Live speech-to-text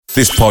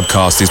This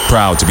podcast is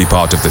proud to be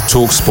part of the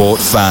TalkSport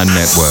Fan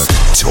Network.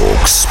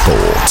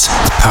 TalkSport.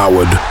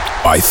 Powered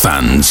by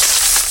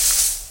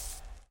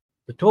fans.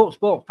 The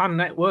TalkSport Fan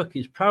Network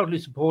is proudly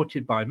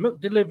supported by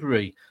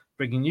McDelivery,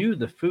 bringing you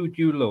the food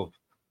you love.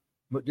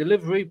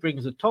 McDelivery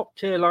brings a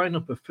top-tier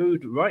lineup of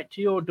food right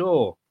to your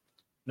door.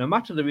 No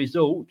matter the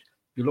result,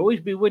 you'll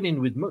always be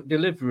winning with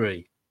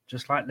McDelivery,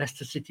 just like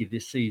Leicester City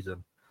this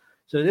season.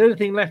 So the only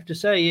thing left to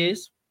say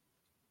is,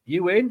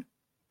 you win.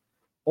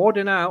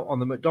 Order now on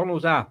the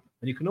McDonald's app,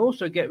 and you can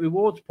also get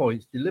rewards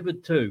points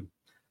delivered too.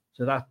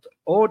 So that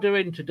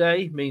ordering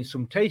today means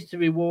some tasty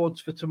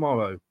rewards for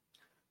tomorrow.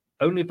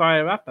 Only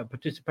via app at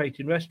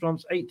participating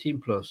restaurants,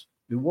 18+.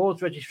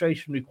 Rewards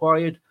registration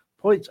required.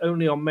 Points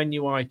only on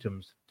menu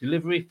items.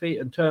 Delivery fee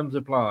and terms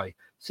apply.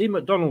 See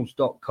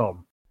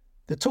mcdonalds.com.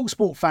 The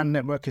TalkSport Fan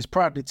Network is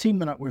proudly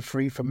teaming up with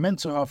Free for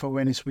Mental Health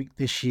Awareness Week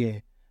this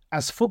year.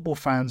 As football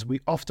fans, we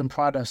often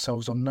pride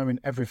ourselves on knowing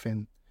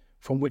everything,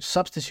 from which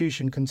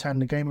substitution can turn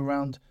the game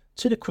around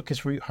to the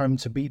quickest route home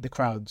to beat the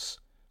crowds.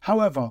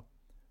 However,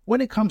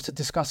 when it comes to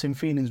discussing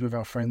feelings with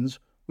our friends,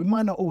 we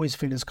might not always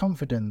feel as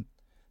confident.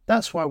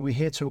 That's why we're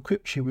here to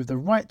equip you with the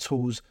right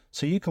tools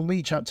so you can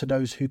reach out to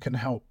those who can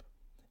help.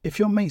 If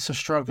your mates are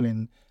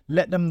struggling,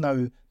 let them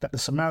know that the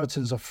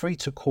Samaritans are free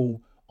to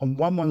call on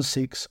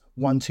 116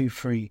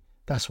 123.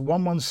 That's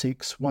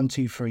 116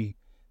 123.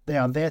 They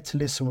are there to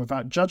listen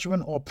without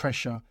judgment or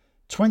pressure,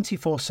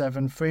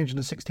 24/7,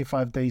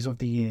 365 days of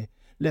the year.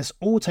 Let's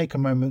all take a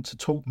moment to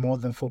talk more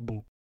than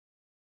football.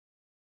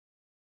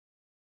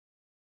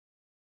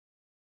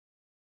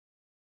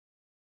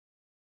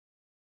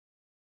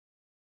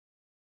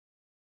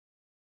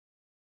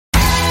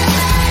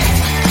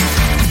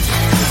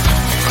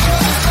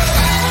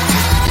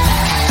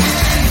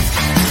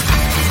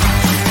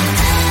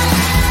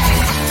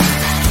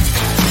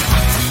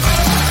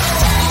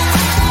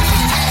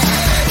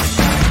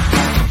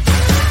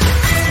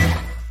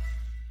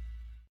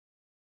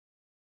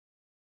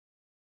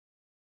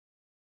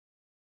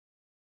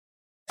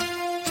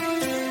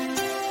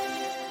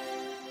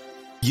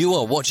 You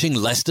are watching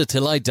Leicester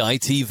Till I Die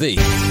TV.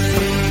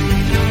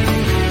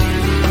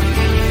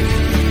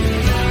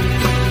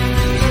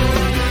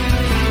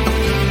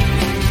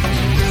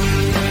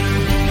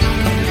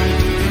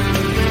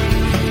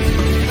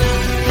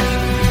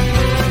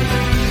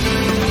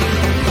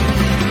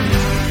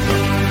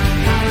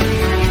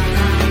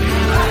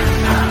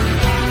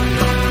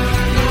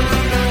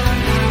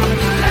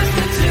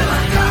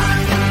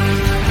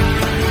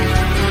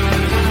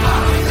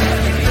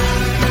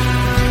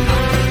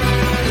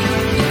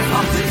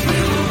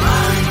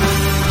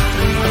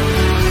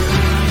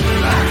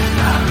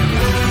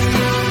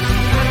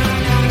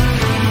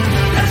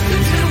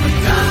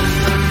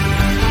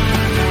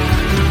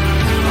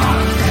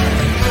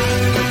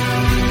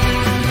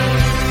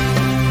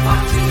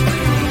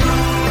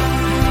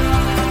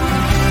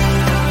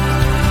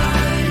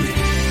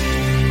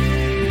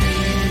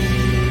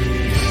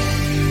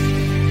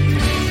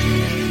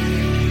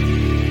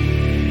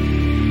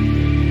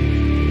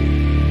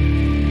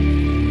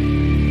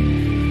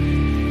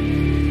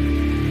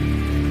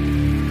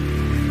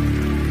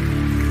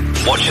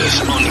 Watch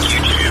us on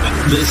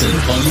YouTube. Listen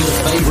on your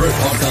favourite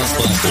podcast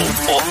platform.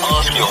 Or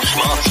ask your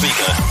smart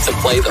speaker To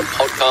play the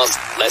podcast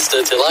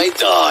Leicester Till I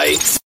Die.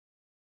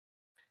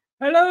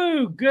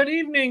 Hello, good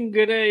evening,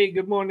 good day,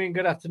 good morning,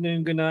 good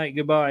afternoon, good night,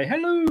 goodbye.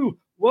 Hello,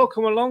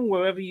 welcome along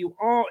wherever you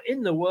are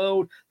in the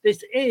world.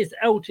 This is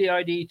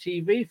LTID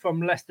TV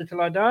from Leicester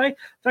Till I Die.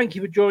 Thank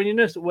you for joining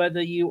us,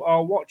 whether you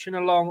are watching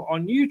along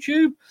on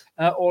YouTube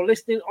or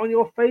listening on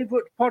your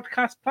favourite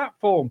podcast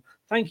platform.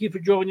 Thank you for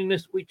joining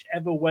us,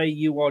 whichever way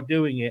you are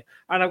doing it.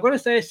 And I've got to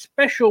say a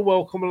special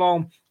welcome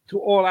along to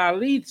all our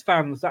Leeds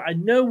fans that I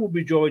know will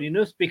be joining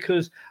us,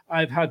 because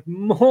I've had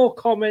more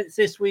comments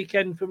this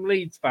weekend from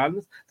Leeds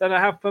fans than I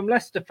have from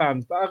Leicester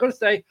fans. But I've got to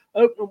say,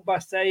 open up by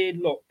saying,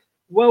 look,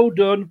 well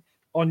done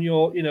on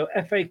your,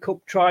 FA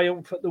Cup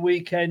triumph at the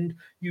weekend.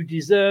 You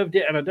deserved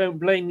it, and I don't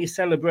blame you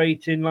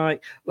celebrating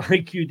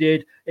like you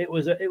did. It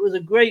was a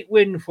great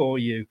win for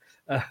you.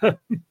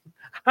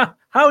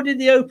 How did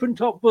the open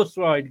top bus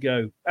ride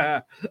go?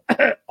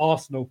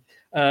 Arsenal.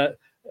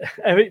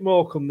 Eric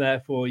Morecambe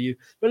there for you.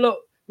 But look,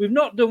 we've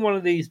not done one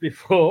of these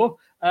before,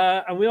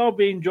 and we are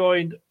being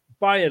joined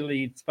by a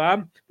Leeds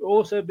fan. We're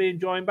also being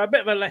joined by a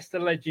bit of a Leicester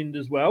legend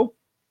as well.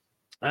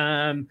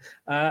 And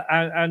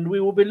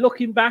we will be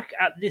looking back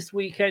at this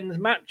weekend's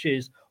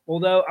matches.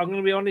 Although I'm going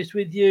to be honest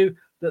with you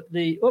that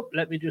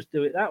let me just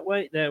do it that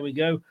way. There we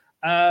go.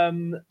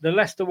 The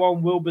Leicester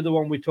one will be the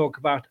one we talk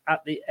about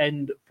at the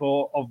end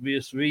for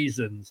obvious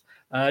reasons.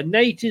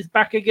 Nate is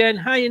back again.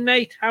 Hi,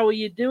 Nate. How are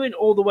you doing?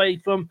 All the way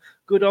from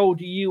good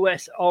old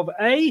US of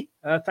A.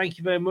 Thank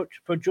you very much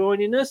for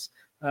joining us.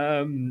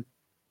 And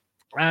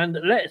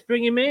let's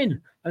bring him in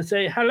and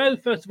say hello,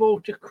 first of all,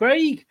 to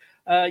Craig.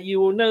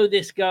 You will know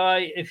this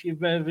guy if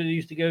you've ever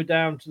used to go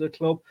down to the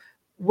club.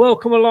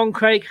 Welcome along,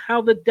 Craig.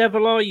 How the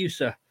devil are you,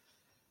 sir?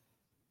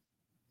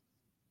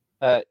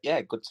 Yeah,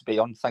 good to be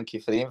on. Thank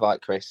you for the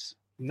invite, Chris.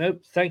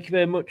 Nope. Thank you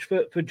very much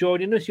for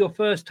joining us. Your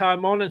first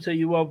time on, and so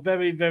you are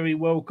very, very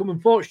welcome.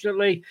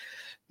 Unfortunately,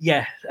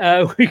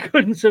 we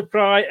couldn't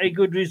supply a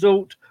good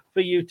result for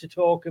you to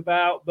talk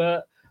about,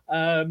 but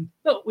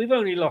look, we've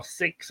only lost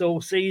 6 all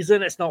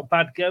season. It's not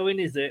bad going,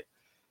 is it?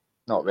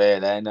 Not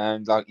really. No,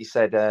 like you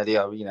said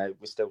earlier, we're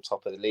still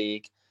top of the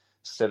league,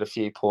 still a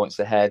few points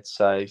ahead.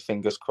 So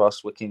fingers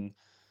crossed we can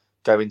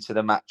go into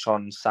the match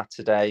on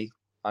Saturday.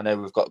 I know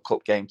we've got a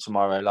cup game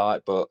tomorrow,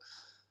 but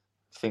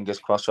fingers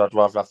crossed. I'd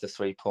rather have the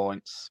 3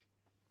 points.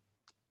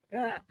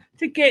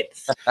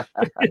 Tickets.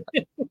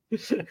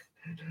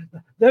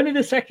 Only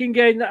the second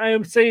game that I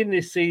am seeing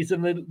this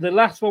season. The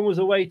last one was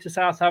away to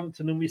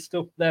Southampton, and we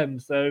stuffed them.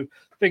 So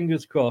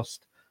fingers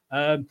crossed.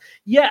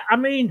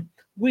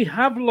 We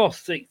have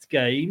lost 6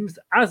 games,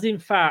 as in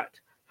fact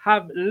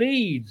have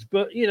Leeds,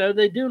 but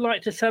they do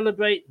like to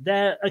celebrate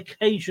their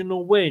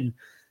occasional win.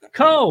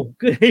 Carl,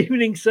 good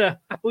evening, sir.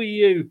 How are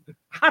you?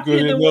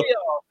 Happier than we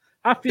are.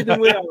 Happier than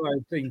we are,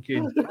 I'm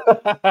thinking.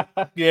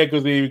 Yeah,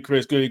 good evening,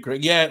 Chris. Good evening, Chris.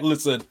 Yeah,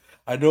 listen,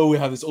 I know we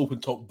have this open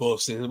top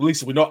bus, and at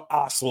least we're not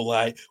asshole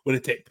like when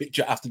they take a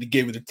picture after the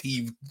game with the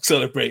team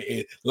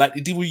celebrating like they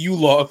did with you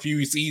lot a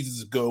few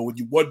seasons ago when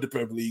you won the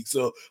Premier League.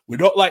 So we're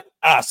not like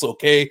ass,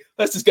 okay?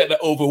 Let's just get that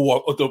over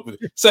with.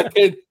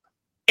 Second,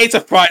 it's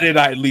a Friday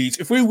night Leeds.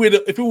 If we win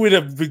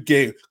a big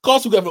game, of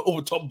course we're gonna have an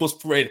over top bus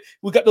parade.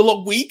 We got the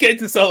long weekend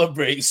to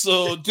celebrate.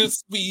 So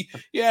just Friday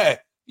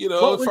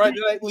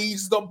night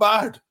Leeds is not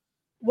bad.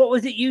 What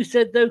was it you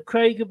said though,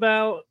 Craig,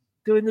 about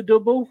doing the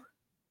double?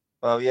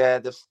 Well, yeah,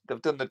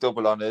 they've done the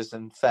double on us,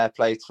 and fair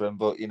play to them.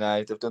 But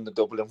they've done the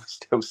double, and we're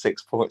still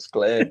 6 points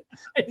clear.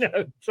 I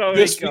know. Sorry,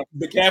 just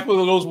be careful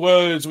of those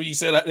words when you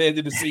say that at the end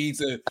of the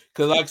season,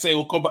 because, like I say,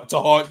 we'll come back to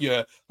haunt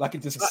you like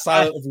it's just a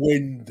silent of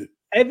wind.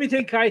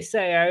 Everything I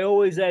say, I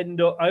always end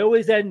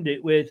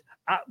it with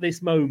 "at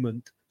this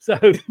moment." So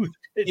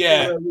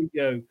there we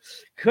go.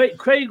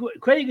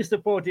 Craig has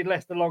supported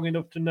Leicester long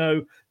enough to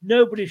know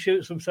nobody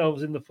shoots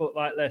themselves in the foot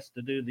like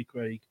Leicester, do they,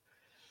 Craig?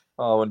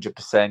 Oh,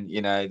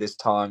 100%. There's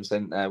times,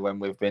 isn't there, when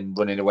we've been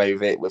running away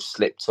with it, we've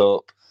slipped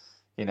up.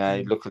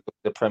 Look at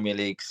the Premier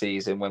League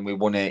season when we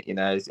won it.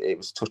 It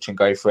was touch and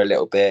go for a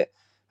little bit,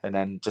 and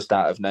then just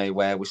out of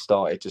nowhere, we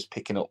started just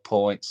picking up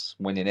points,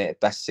 winning it.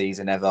 Best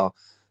season ever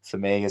for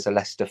me as a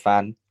Leicester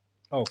fan.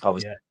 Oh,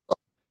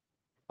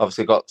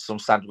 obviously got some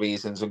sad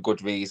reasons and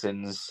good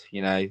reasons,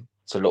 to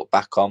look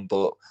back on.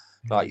 But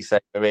like you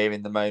said, we're here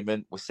in the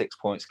moment. We're 6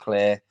 points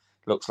clear.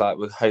 Looks like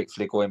we're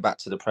hopefully going back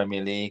to the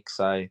Premier League.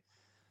 So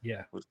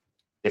yeah, we'll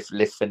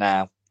live for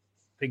now.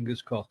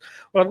 Fingers crossed.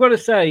 Well, I've got to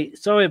say,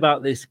 sorry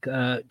about this,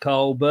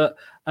 Carl, but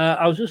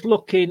I was just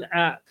looking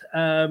at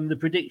the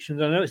predictions.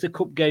 I know it's a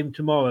cup game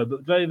tomorrow,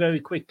 but very, very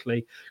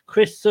quickly,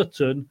 Chris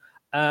Sutton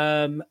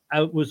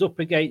was up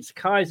against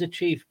Kaiser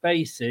Chief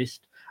bassist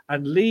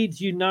and Leeds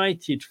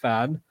United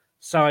fan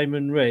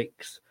Simon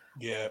Ricks.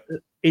 Yeah,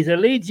 he's a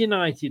Leeds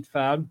United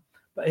fan,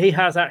 but he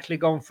has actually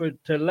gone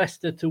to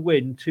Leicester to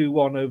win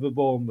 2-1 over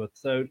Bournemouth.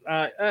 So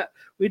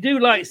we do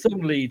like some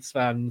Leeds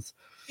fans.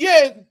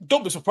 Yeah,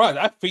 don't be surprised.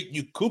 I think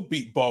you could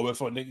beat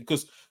Bournemouth on it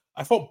because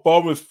I thought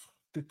Bournemouth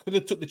could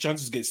have took the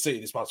chances to get City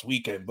this past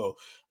weekend, but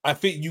I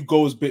think you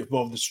go as a bit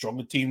more of the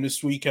stronger team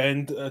this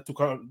weekend to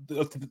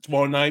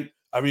tomorrow night.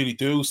 I really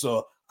do.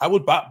 So I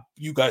would back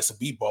you guys to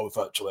beat Bournemouth,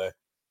 actually.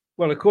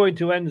 Well, according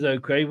to Enzo,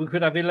 Craig, we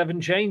could have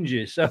 11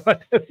 changes. So I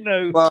don't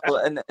know. Well,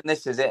 and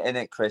this is it, isn't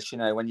it, Chris?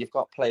 When you've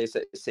got players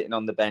that are sitting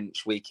on the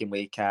bench week in,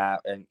 week out,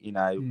 and,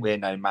 we're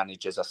no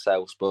managers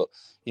ourselves, but,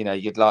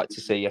 you'd like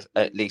to see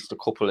at least a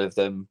couple of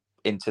them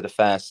into the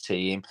first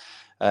team.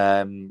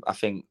 I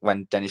think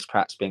when Dennis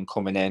Pratt's been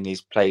coming in,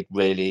 he's played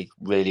really,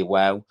 really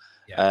well.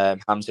 Yeah.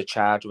 Hamza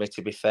Chowdhury,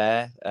 to be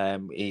fair,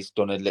 he's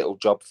done a little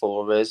job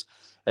for us.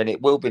 And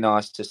it will be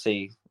nice to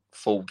see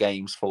full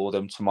games for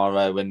them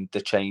tomorrow and the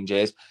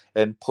changes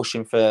and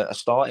pushing for a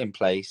starting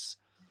place.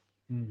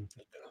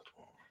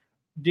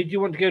 Did you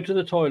want to go to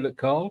the toilet,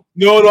 Carl?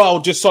 No, I'll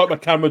just start my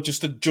camera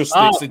just adjust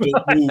it so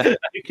don't move.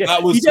 Okay.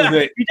 That was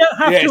it. You don't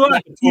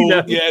have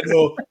to. Yeah,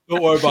 no,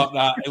 don't worry about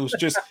that. It was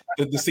just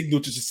the signal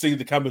to just see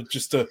the camera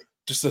just to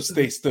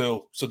stay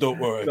still. So don't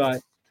worry.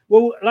 Right.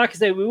 Well, like I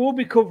say, we will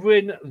be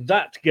covering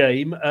that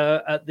game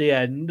at the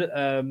end,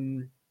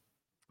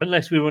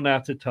 unless we run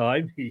out of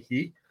time.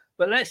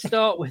 But let's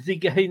start with the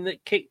game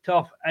that kicked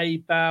off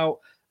about,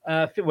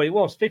 it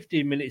was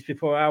 15 minutes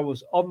before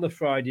ours on the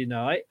Friday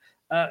night.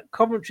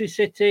 Coventry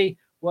City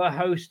were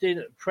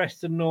hosting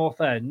Preston North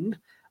End.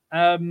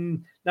 Now,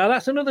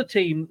 that's another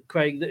team,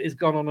 Craig, that has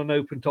gone on an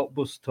open top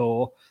bus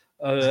tour,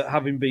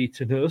 having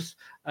beaten us.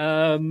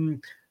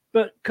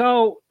 But,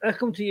 Carl, I'll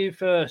come to you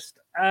first.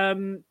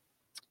 I've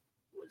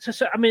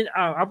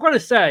got to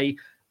say,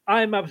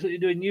 I'm absolutely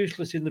doing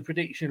useless in the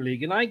prediction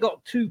league, and I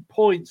got 2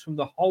 points from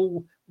the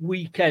whole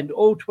weekend,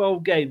 all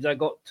 12 games. I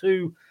got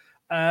two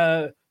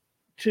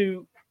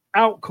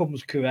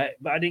outcomes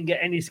correct, but I didn't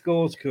get any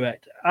scores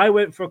correct. I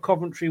went for a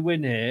Coventry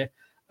win here.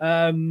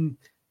 I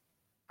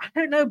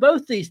don't know.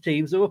 Both these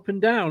teams are up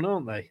and down,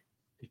 aren't they?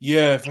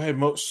 Yeah, very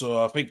much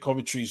so. I think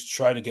Coventry's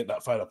trying to get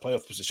that final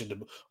playoff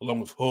position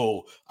along with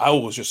Hull. I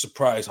was just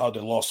surprised how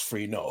they lost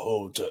 3-0 at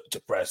home to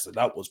Preston.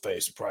 That was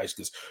very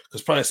surprising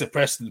because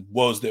Preston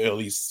was the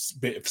early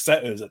bit of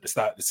setters at the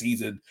start of the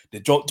season. They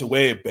dropped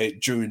away a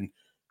bit during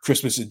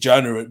Christmas and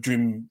January,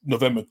 during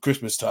November,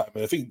 Christmas time.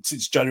 And I think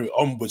since January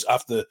onwards,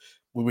 after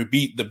when we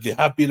beat them, they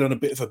have been on a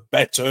bit of a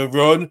better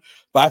run.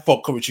 But I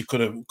thought Coventry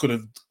could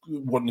have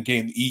won the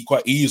game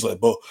quite easily.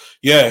 But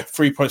yeah,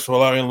 3 points for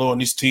Larian Lowe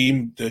and his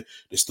team. They're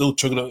still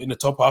chugging in the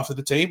top half of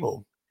the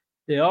table.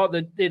 They are.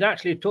 It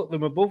actually took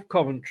them above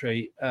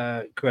Coventry,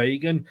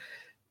 Craig. And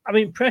I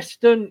mean,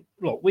 Preston,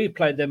 look, we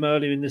played them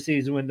earlier in the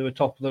season when they were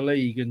top of the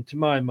league. And to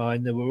my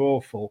mind, they were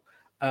awful.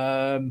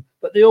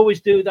 But they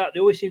always do that.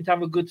 They always seem to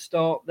have a good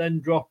start,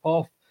 then drop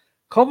off.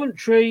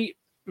 Coventry,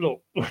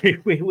 look,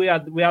 we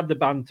had the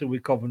banter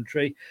with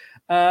Coventry.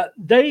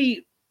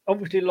 They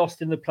obviously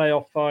lost in the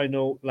playoff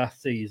final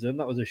last season.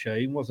 That was a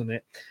shame, wasn't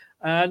it?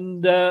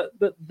 And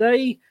but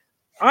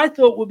I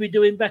thought would be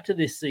doing better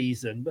this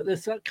season, but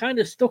they're kind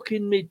of stuck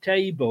in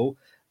mid-table.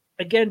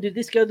 Again, did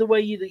this go the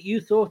way that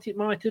you thought it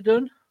might have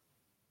done?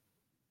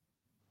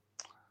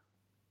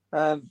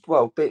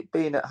 Well,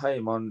 being at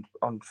home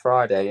on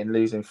Friday and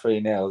losing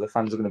 3-0, the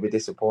fans are going to be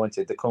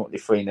disappointed. They're currently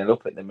 3-0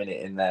 up at the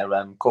minute in their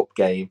cup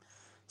game.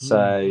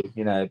 So,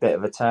 a bit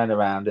of a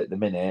turnaround at the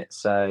minute.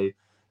 So,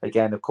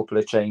 again, a couple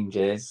of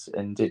changes.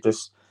 And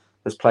there's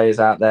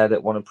players out there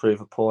that want to prove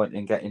a point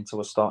and get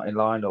into a starting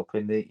lineup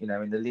in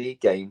the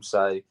league game.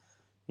 So,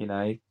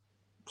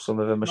 some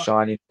of them are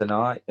shining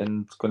tonight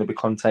and going to be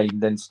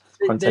contained.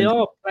 They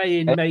are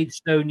playing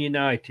Maidstone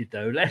United,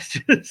 though. Let's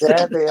just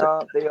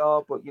they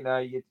are. But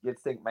you'd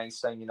think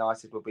Maidstone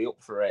United would be up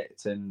for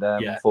it, and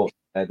unfortunately,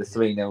 they're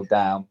 3-0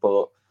 down.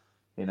 But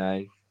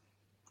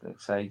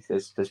let's say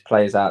there's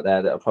players out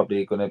there that are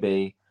probably going to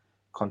be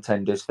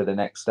contenders for the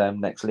next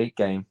league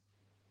game.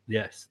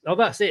 Yes. Oh,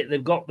 that's it.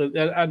 They've got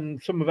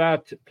and some of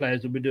our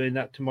players will be doing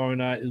that tomorrow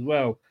night as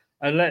well.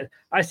 And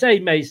I say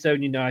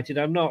Maidstone United.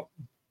 I'm not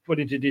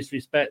putting to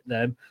disrespect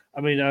them. I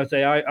mean, I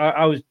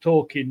was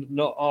talking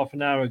not half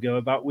an hour ago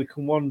about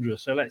Wycombe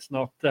Wanderers, so let's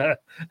not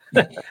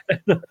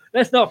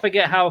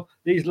forget how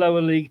these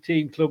lower league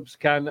team clubs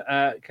can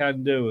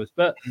do us.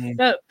 But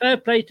fair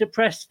play to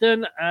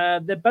Preston.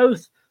 They're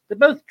both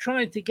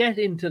trying to get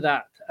into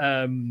that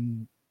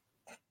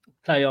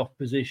playoff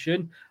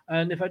position.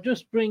 And if I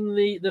just bring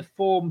the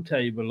form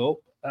table up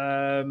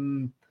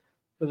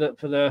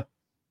for the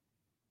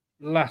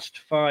last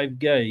 5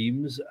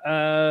 games. Did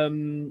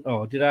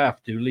I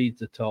have to? Leeds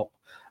the top.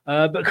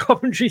 But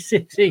Coventry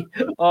City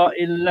are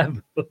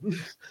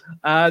 11th.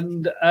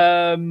 And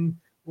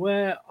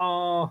where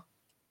are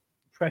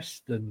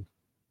Preston?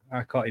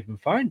 I can't even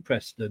find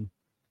Preston.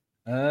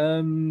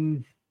 You're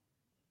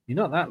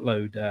not that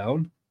low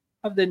down.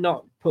 Have they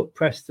not put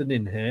Preston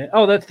in here?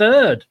 Oh, they're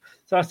 3rd.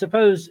 So I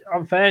suppose,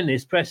 on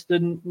fairness,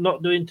 Preston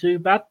not doing too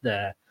bad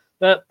there.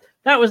 But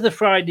that was the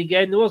Friday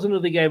game. There was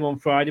another game on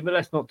Friday, but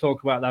let's not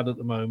talk about that at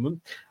the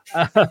moment.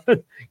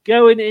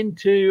 Going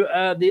into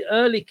the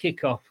early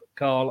kickoff,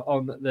 Carl,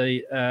 on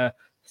the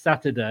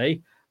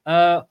Saturday,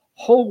 Hull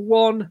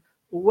won,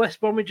 West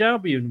Bromwich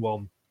Albion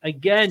won.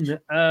 Again,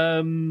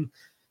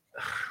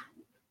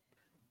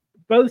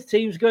 both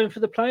teams going for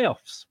the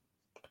playoffs.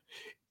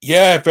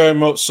 Yeah, very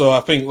much so. I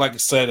think, like I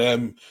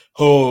said,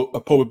 Hull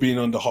are probably being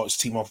on the hottest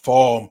team on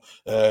form.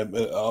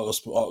 All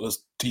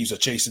those teams are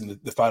chasing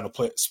the final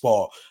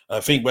spot. I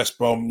think West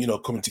Brom,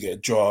 coming to get a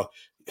draw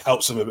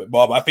helps them a bit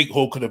more. But I think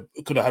Hull could have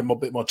had a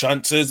bit more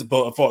chances.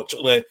 But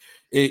unfortunately,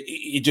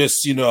 it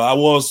just, I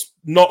was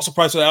not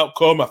surprised with the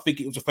outcome. I think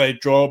it was a fair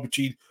draw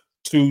between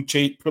two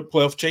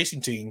playoff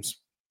chasing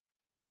teams.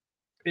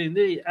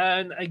 Indeed.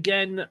 And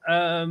again,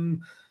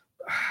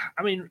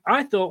 I mean,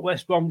 I thought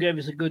West Brom gave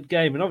us a good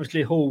game, and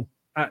obviously Hull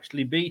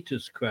actually beat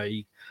us,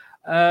 Craig.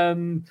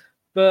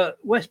 But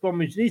West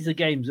Bromwich, these are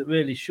games that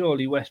really,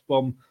 surely West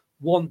Brom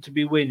want to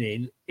be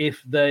winning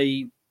if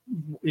they,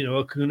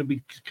 are going to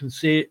be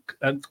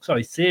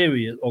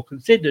serious or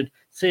considered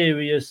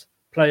serious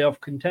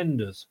playoff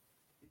contenders.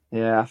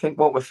 Yeah, I think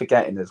what we're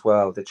forgetting as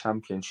well, the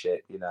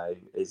Championship,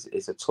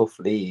 is a tough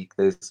league.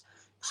 There's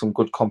some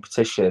good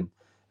competition,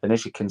 and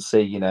as you can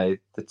see,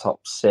 the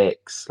top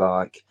 6,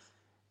 like.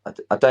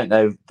 I don't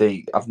know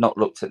I've not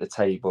looked at the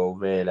table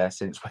really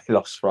since we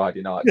lost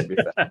Friday night, to be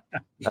fair.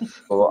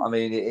 But I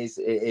mean, it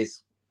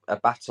is a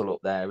battle up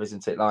there,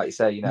 isn't it? Like you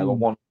say, a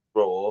one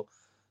draw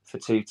for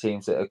 2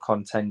 teams that are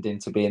contending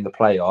to be in the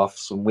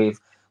playoffs, and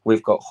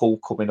we've got Hull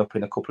coming up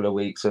in a couple of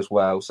weeks as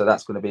well, so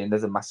that's going to be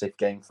another massive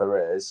game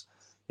for us.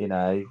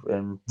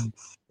 And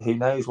who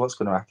knows what's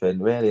going to happen?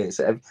 Really,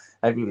 it's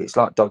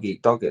like dog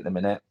eat dog at the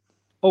minute.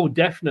 Oh,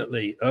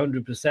 definitely,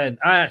 100%.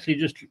 I actually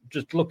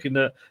just looking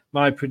at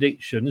my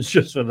predictions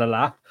just for the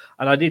laugh,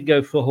 and I did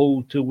go for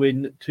Hull to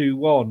win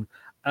 2-1.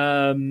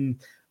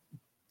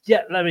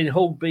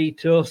 Hull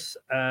beat us.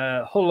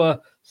 Hull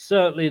are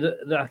certainly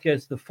I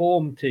guess the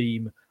form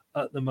team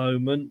at the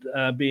moment,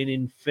 being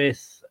in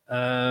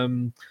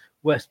 5th.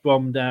 West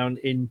Brom down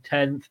in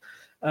 10th.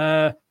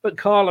 But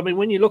Carl, I mean,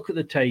 when you look at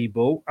the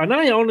table, and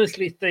I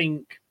honestly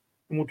think,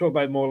 and we'll talk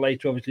about it more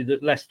later, obviously,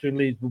 that Leicester and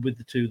Leeds will be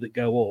the two that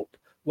go up,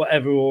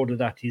 whatever order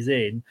that is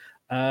in.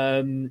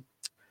 And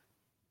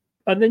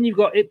then you've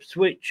got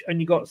Ipswich and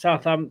you've got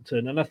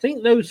Southampton. And I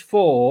think those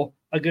four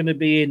are going to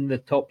be in the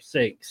top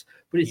six.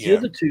 But it's the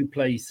other two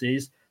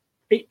places.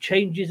 It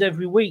changes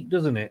every week,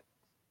 doesn't it?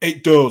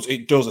 It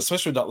does,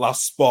 especially in that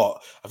last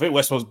spot. I think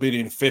West Ham's been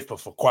in fifth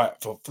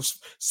for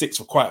sixth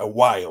for quite a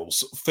while,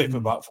 fifth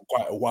about for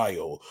quite a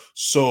while.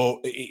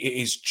 So it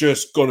is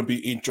just going to be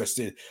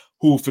interesting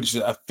who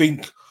finishes. I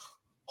think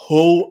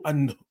Hull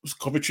and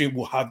Coventry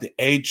will have the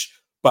edge,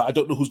 but I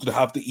don't know who's going to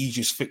have the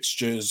easiest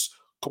fixtures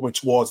coming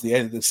towards the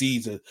end of the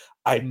season.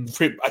 I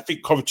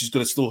think Coventry's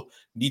going to still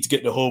need to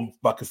get the home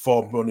back in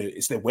form running.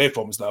 It's their away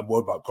forms that I'm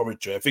worried about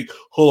Coventry. I think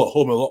Hull at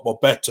home are a lot more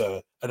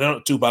better, and they're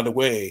not too bad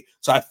away.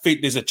 So I think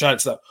there's a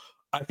chance that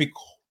I think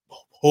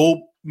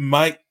Hull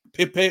might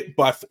pip it,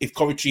 but if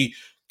Coventry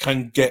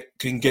can get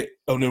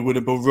on a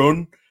winnable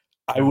run,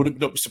 I wouldn't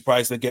not be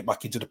surprised they get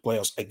back into the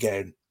playoffs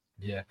again.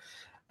 Yeah.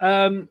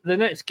 The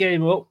next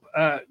game up,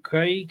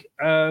 Craig.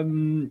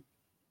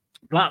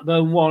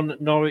 Blackburn 1,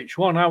 Norwich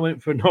 1. I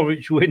went for a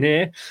Norwich win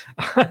here.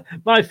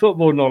 My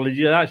football knowledge,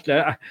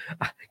 actually, I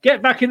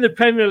get back in the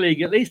Premier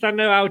League. At least I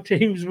know how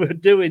teams were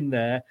doing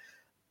there.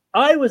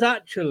 I was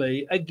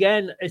actually,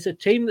 again, it's a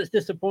team that's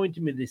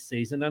disappointed me this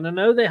season. And I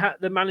know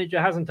the manager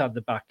hasn't had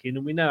the backing,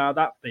 and we know how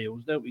that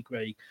feels, don't we,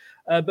 Craig?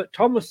 But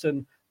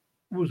Thomason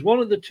was one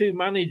of the two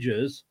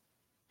managers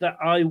that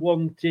I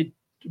wanted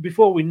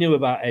before we knew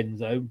about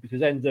Enzo,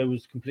 because Enzo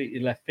was completely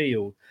left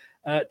field.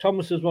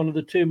 Thomas was one of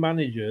the two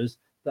managers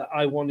that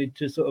I wanted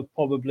to sort of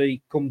probably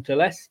come to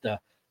Leicester,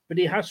 but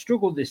he has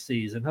struggled this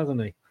season,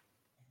 hasn't he?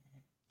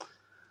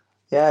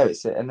 Yeah,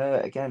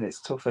 again,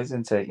 it's tough,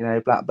 isn't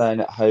it? Blackburn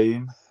at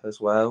home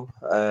as well.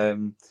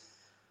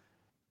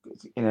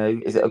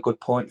 Is it a good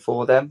point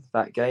for them,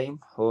 that game,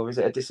 or is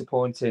it a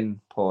disappointing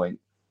point?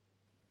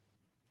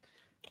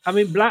 I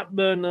mean,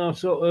 Blackburn are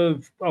sort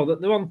of,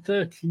 they're on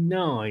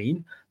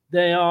 39.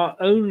 They are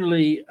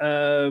only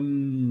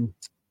 4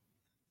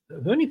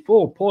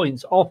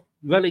 points off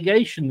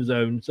relegation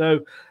zone.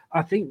 So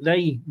I think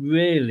they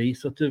really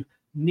sort of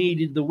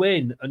needed the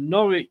win. And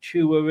Norwich,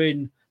 who were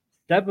in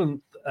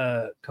 7th,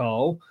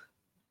 Carl,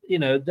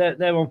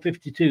 they're on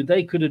 52.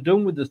 They could have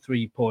done with the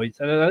 3 points.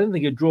 And I don't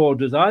think a draw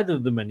does either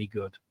of them any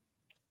good.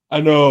 I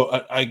know,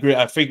 I agree.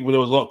 I think there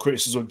was a lot of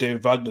criticism of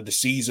David Wagner this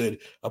season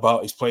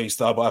about his playing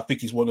style, but I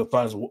think he's one of the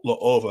fans a lot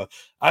over.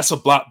 As a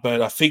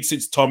Blackburn, I think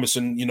since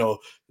Thomason, now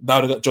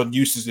that John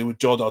Eustace with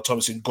Jordan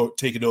Thomason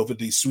taking over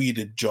the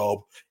Sweden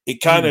job,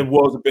 it kind of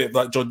was a bit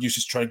like John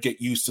Eustace trying to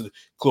get used to the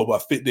club. I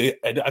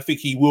think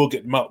he will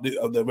get them out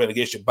of the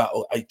relegation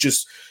battle.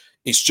 Is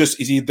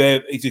he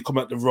there? Is he come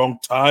at the wrong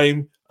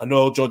time? I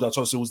know Jordan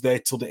Thomason was there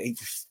till the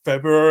 8th of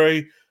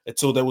February.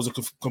 Until there was a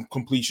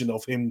completion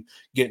of him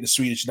getting the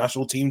Swedish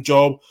national team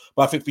job.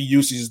 But I think for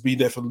Eustace, he's been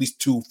there for at least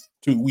two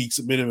weeks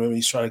at minimum.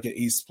 He's trying to get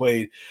his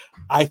played.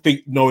 I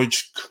think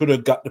Norwich could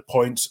have got the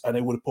points and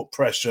they would have put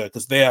pressure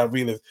because they are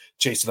really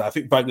chasing that. I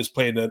think Wagner's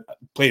playing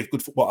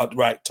good football at the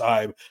right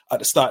time. At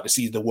the start of the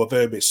season, they were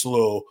very bit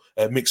slow,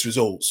 mixed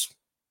results.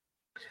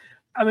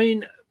 I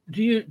mean,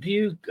 do you,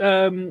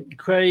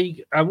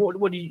 Craig? What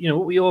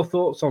were your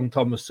thoughts on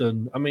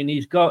Thomason? I mean,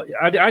 he's got.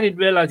 I didn't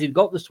realise he'd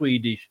got the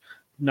Swedish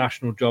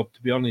national job,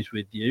 to be honest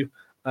with you.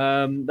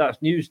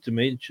 That's news to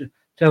me. It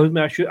tells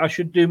me I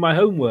should do my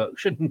homework,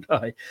 shouldn't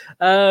I?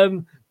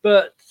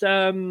 But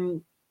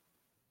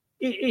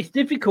it's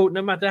difficult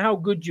no matter how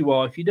good you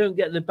are. If you don't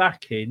get the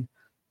backing,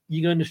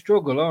 you're going to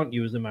struggle, aren't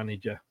you, as a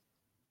manager?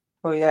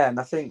 Well, yeah, and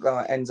I think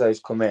like Enzo's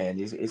come in,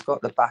 he's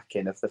got the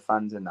backing of the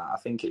fans and that. I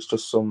think it's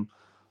just some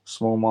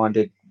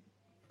small-minded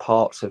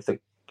parts of the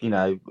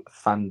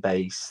fan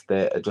base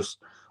that are just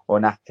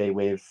unhappy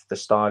with the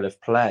style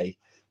of play.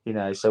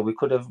 So we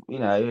could have,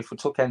 if we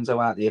took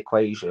Enzo out of the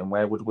equation,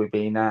 where would we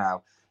be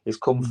now? He's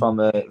come from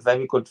a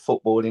very good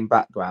footballing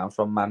background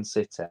from Man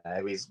City.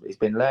 He's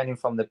been learning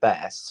from the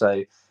best.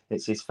 So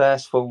it's his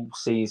first full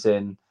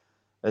season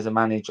as a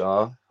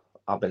manager,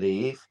 I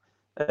believe.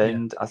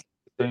 And I think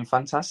he's doing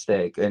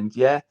fantastic. And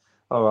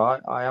all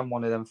right, I am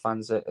one of them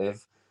fans that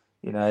have,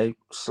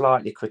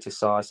 slightly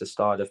criticised the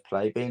style of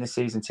play, being a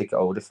season ticket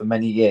holder for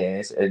many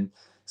years and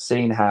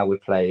seeing how we're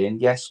playing.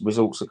 Yes,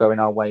 results are going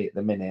our way at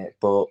the minute,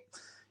 but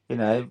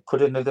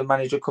could another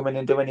manager come in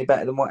and do any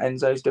better than what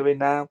Enzo's doing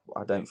now?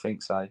 I don't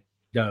think so.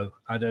 No,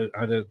 I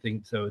don't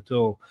think so at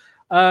all.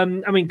 I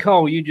mean,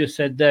 Carl, you just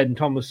said then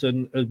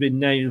Thomason has been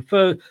named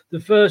for the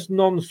first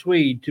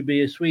non-Swede to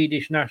be a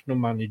Swedish national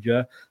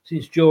manager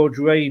since George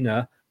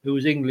Rayner, who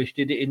was English,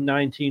 did it in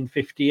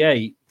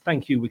 1958.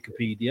 Thank you,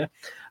 Wikipedia.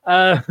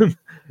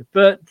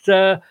 But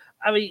I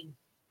mean,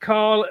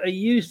 Carl, are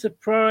you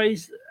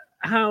surprised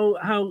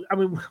how? I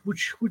mean,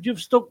 would you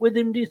have stuck with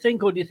him? Do you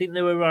think, or do you think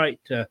they were right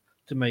to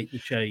make the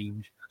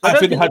change? I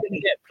don't think they're going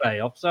to get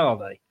playoffs, are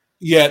they?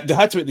 Yeah, they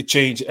had to make the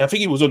change. I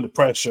think he was under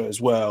pressure as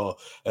well.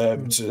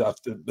 To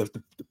after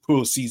the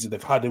poor season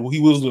they've had, he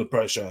was under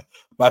pressure.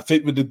 But I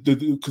think with the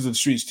because of the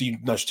Streets team,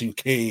 national team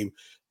came,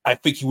 I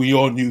think we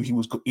all knew he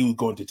was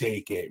going to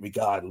take it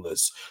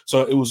regardless.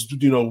 So it was, who's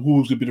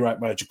going to be the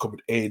right manager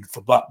coming in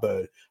for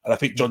Blackburn, and I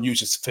think John Hughes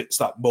just fits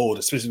that mold,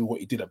 especially with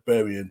what he did at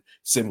Bury,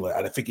 similar.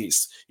 And I think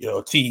it's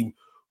a team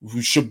who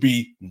should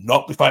be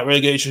not be fighting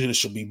relegation. It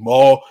should be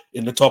more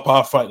in the top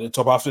half, fighting the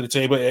top half of the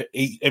table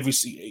every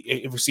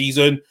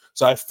season.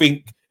 So I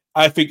think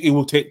it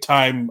will take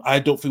time. I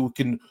don't think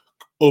we can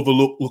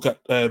look at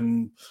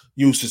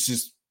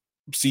Eustace's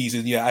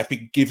season. Yeah, I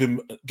think give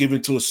him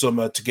till the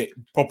summer to get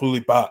properly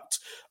backed,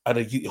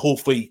 and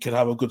hopefully he can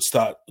have a good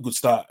start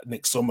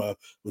next summer.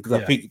 Because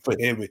I think for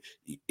him,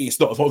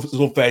 it's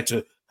unfair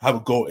to have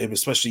a go at him,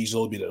 especially he's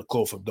only been at the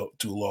club for not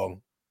too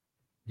long.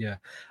 Yeah.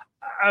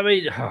 I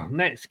mean,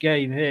 next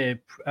game here,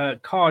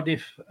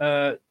 Cardiff 2.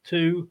 Oh,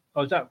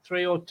 was that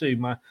 3 or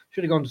 2?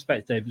 Should have gone to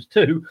spectators.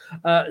 2.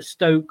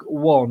 Stoke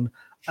 1.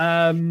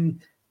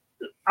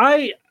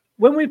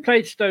 When we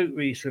played Stoke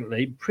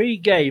recently,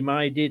 pre-game,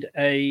 I did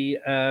a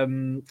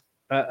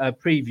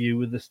preview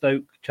with the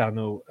Stoke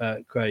channel,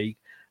 Craig,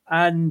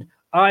 and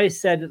I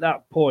said at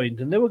that point,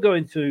 and they were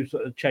going through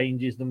sort of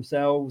changes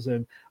themselves,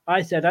 and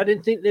I said I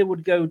didn't think they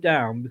would go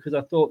down because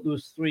I thought there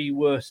was 3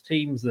 worse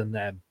teams than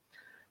them.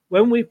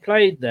 When we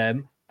played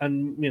them,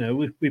 and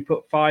we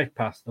put 5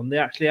 past them, they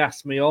actually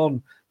asked me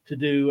on to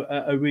do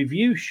a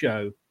review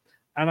show,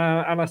 and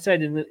I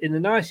said in the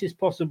nicest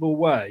possible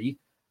way,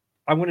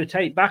 I'm going to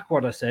take back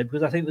what I said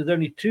because I think there's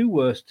only 2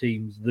 worse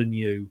teams than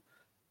you,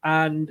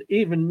 and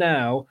even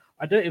now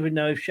I don't even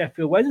know if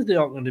Sheffield Wednesday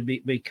aren't going to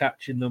be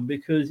catching them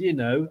because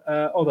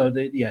although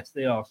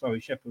they are. Sorry,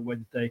 Sheffield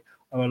Wednesday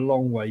are a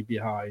long way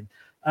behind,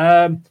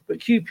 but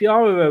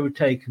QPR have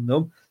overtaken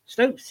them.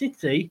 Stoke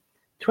City,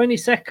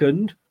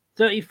 22nd.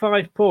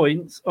 35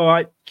 points. All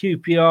right,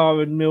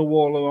 QPR and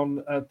Millwall are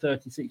on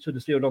 36,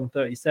 Huddersfield on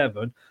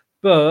 37,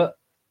 but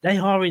they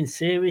are in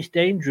serious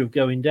danger of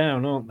going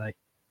down, aren't they?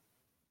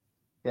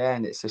 Yeah,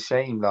 and it's a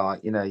shame.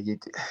 Like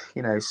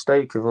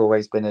Stoke have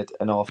always been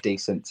an half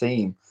decent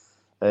team,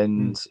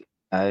 and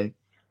I've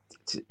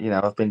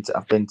been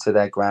to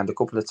their ground a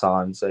couple of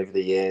times over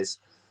the years,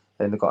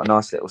 and they've got a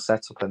nice little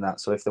setup and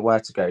that. So if they were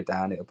to go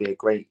down, it would be a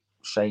great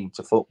shame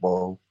to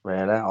football,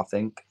 really. I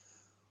think.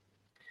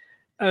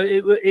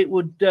 It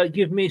would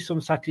give me some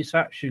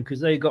satisfaction because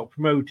they got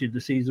promoted the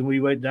season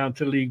we went down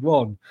to League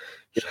One,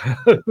 so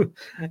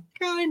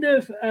kind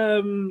of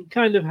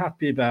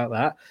happy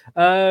about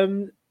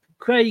that.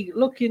 Craig,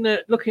 looking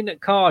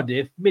at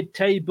Cardiff,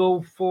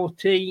 mid-table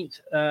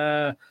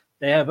 14th.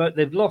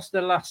 They've lost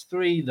their last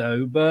 3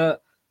 though,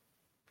 but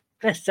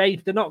they're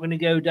safe. They're not going to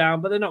go down,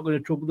 but they're not going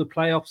to trouble the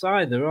playoffs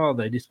either, are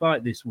they?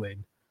 Despite this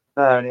win.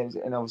 No,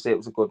 and obviously it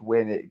was a good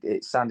win.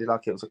 It sounded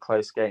like it was a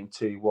close game, 2-1.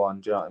 Do you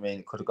know what I mean?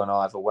 It could have gone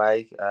either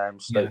way.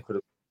 Stoke could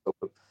have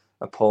got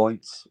a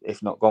point,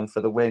 if not gone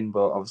for the win.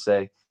 But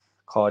obviously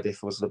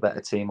Cardiff was the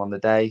better team on the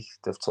day.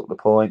 They've took the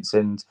points,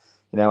 and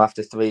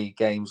after 3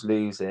 games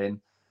losing,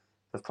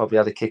 they've probably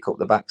had a kick up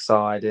the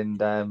backside and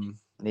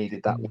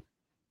needed that one.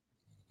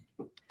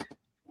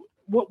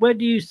 Where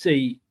do you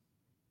see?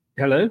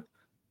 Hello?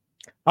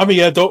 I'm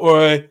here. Don't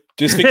worry.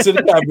 Just fixing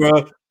the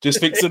camera. Just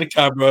fixing the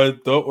camera.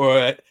 Don't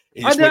worry.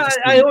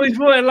 I always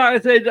wanted, like I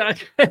said,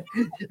 do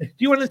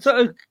you want to sort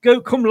of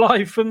come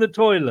live from the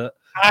toilet?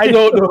 I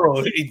don't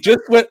know. It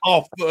just went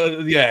off.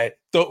 Yeah,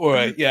 don't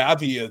worry. Yeah, I'll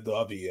be here though.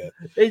 I'll be here.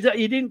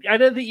 You didn't. I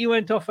don't think you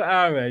went off at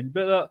our end,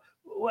 but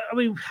I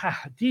mean,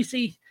 do you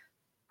see?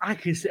 I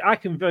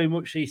can very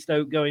much see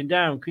Stoke going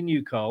down. Can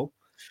you, Cole?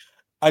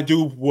 I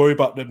do worry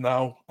about them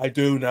now. I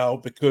do now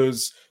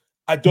because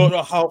I don't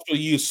know how for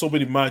years so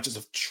many managers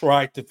have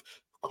tried to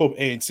come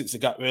in since they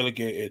got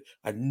relegated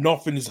and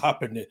nothing is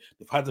happening.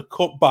 They've had to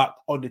cut back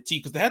on the team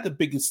because they had the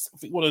biggest, I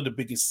think one of the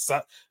biggest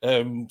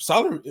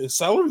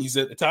salaries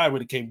at the time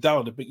when it came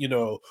down.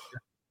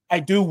 I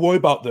do worry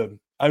about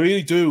them. I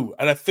really do,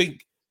 and I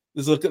think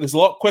there's a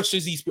lot of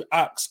questions he's been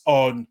asked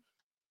on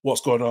what's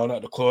going on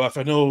at the club.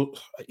 I know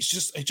it's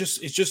just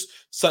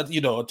sad.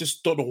 I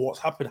just don't know what's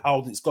happened.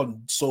 How it's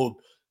gone so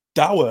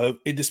dour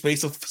in the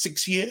space of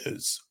 6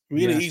 years.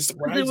 Really, is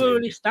surprising. They were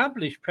an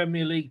established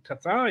Premier League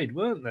side,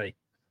 weren't they?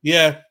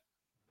 Yeah,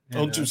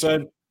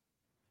 100%.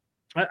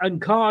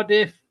 And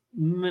Cardiff,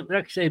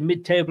 like I say,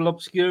 mid-table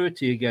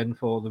obscurity again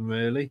for them,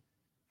 really.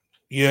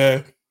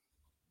 Yeah.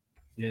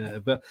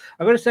 But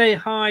I'm going to say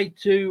hi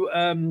to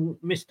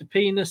Mr.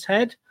 Penis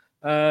Head.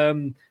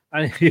 And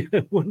if you're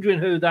wondering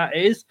who that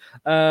is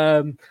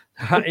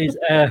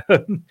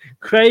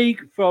Craig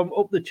from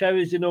Up the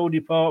Cherries in all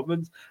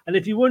departments. And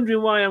if you're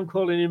wondering why I'm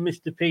calling him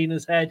Mr.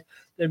 Penis Head,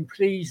 then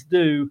please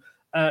do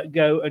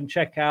go and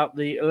check out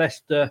the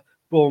Leicester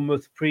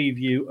Bournemouth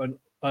preview and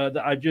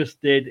that I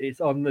just did. It's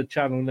on the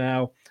channel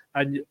now,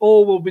 and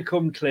all will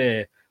become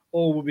clear.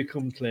 And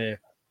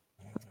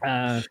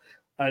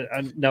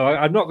no,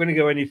 I'm not going to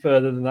go any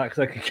further than that because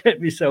I could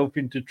get myself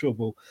into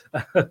trouble.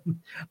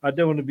 I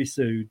don't want to be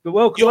sued. But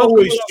welcome.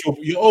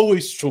 You're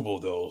always trouble,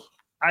 though.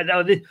 I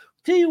know.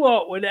 Tell you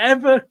what,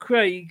 whenever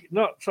Craig,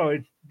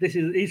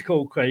 he's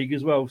called Craig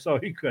as well.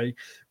 Sorry, Craig.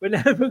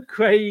 Whenever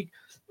Craig,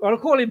 well, I'll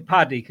call him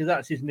Paddy because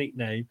that's his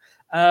nickname.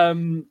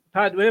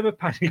 Whenever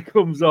Paddy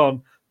comes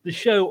on, the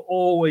show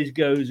always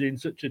goes in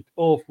such an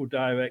awful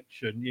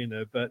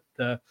direction, But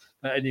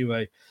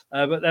anyway,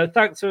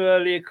 thanks for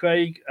earlier,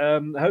 Craig.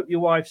 I hope your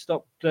wife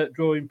stopped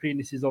drawing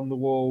penises on the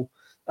wall.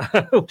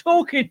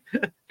 talking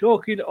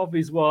of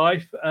his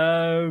wife.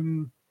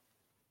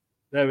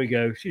 There we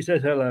go. She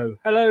says hello.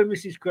 Hello,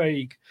 Mrs.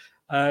 Craig.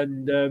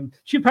 And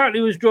she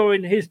apparently was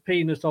drawing his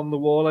penis on the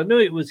wall. I knew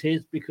it was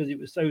his because it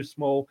was so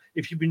small.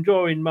 If she'd been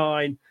drawing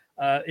mine,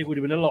 it would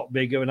have been a lot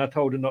bigger. And I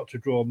told her not to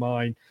draw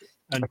mine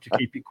and to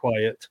keep it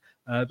quiet.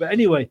 But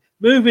anyway,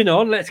 moving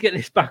on. Let's get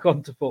this back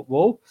onto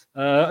football.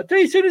 I tell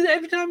you,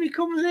 every time he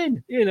comes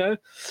in,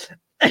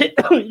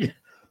 excuse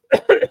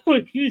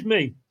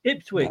me,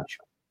 Ipswich.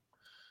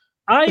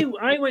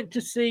 I went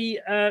to see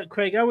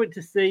Craig. I went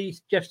to see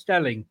Jeff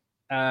Stelling.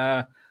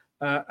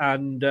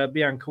 And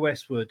Bianca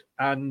Westwood,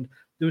 and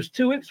there was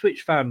 2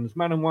 Ipswich fans,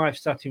 man and wife,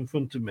 sat in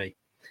front of me,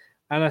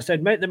 and I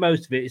said, make the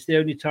most of it. It's the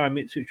only time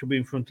Ipswich will be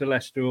in front of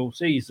Leicester all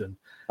season.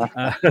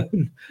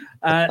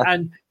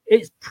 And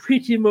it's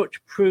pretty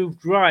much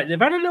proved right. They've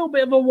had a little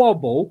bit of a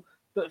wobble,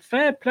 but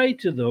fair play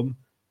to them,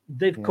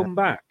 they've come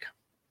back.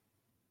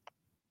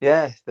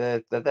 Yeah,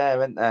 they're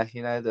there, aren't they?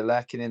 They're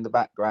lurking in the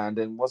background.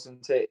 And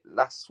wasn't it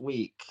last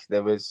week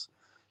there was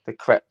the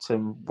crept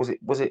and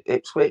was it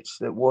Ipswich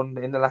that won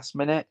in the last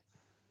minute?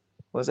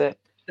 Was it?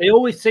 They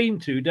always seem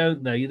to,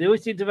 don't they? They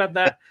always seem to have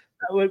that.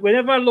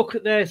 Whenever I look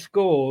at their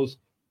scores,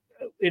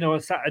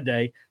 on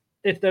Saturday,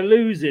 if they're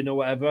losing or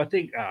whatever, I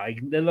think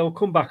they'll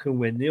come back and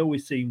win. They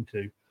always seem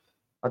to.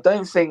 I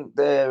don't think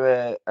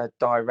they're a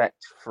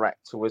direct threat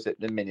to us at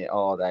the minute,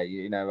 are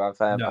they? No. I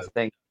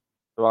think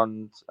they're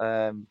on.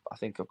 I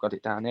think I've got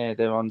it down here.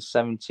 They're on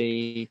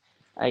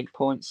 78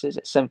 points. Is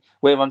it?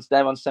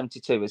 They're on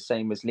 72, the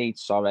same as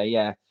Leeds. Sorry,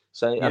 yeah.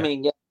 So yeah. I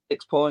mean,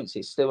 6 points.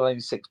 It's still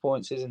only 6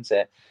 points, isn't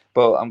it?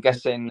 But I'm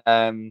guessing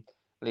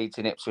Leeds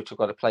and Ipswich have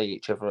got to play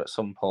each other at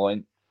some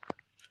point.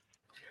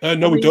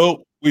 No, we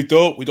don't. We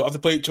don't have to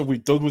play each other. We're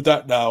done with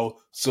that now.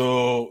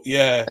 So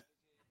yeah.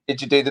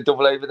 Did you do the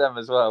double over them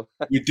as well?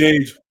 We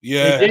did.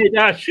 Yeah. We did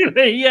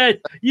actually. Yeah.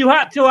 You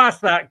had to ask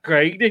that,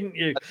 Craig, didn't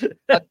you?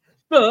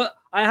 But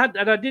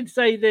I did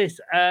say this.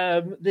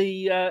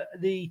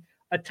 The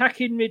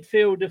attacking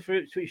midfielder for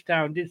Ipswich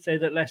Town did say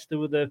that Leicester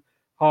were the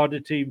harder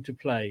team to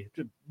play.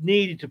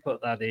 Needed to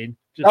put that in.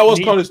 That was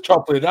Connors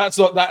Choplin. That's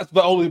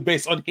only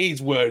based on his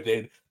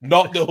wording,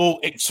 not the whole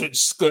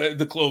Ipswich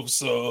the club.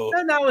 So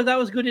that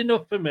was good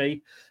enough for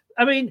me.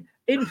 I mean,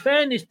 in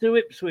fairness to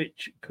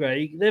Ipswich,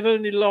 Craig, they've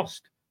only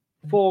lost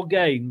 4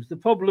 games. The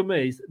problem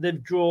is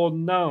they've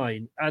drawn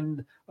 9,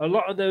 and a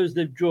lot of those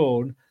they've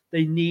drawn,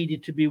 they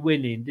needed to be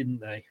winning,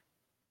 didn't they?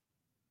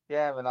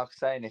 Yeah, well, like I'm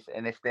saying,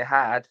 if they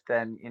had,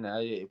 then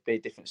it'd be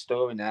a different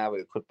story now.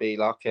 It could be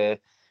like a,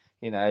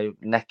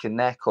 neck and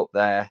neck up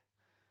there,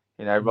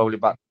 rolling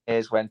back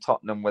years when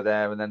Tottenham were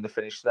there and then they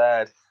finished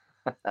third.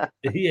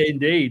 Yeah,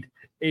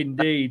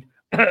 indeed,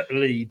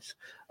 Leeds.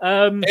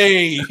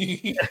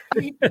 Hey,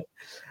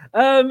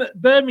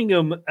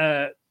 Birmingham,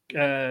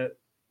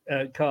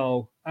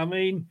 Carl. I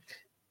mean,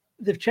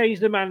 they've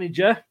changed the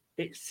manager.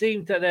 It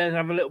seems that they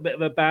have a little bit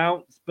of a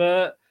bounce,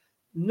 but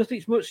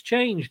nothing's much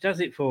changed,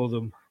 has it, for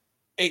them?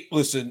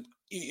 Listen,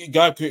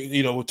 guy,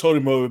 Tony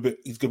Moore,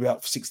 he's going to be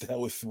out for 6 to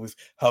hell with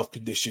health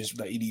conditions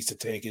that he needs to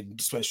take, and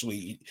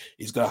especially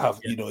he's going to have,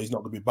 he's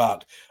not going to be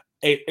back.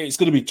 It's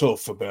going to be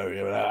tough for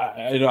Birmingham.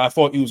 I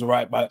thought he was a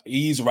right back.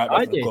 He's a right back.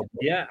 I did.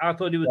 Yeah, I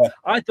thought he was. Yeah.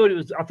 I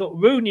thought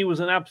Rooney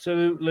was an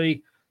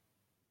absolutely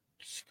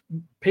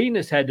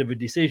penis head of a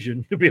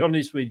decision, to be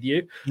honest with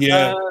you.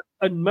 Yeah.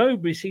 And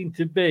Mowbray seemed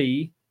to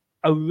be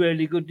a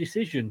really good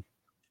decision.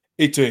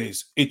 It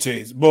is.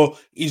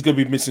 But he's going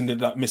to be missing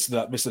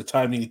the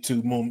time, nearly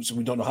 2 months.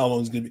 We don't know how long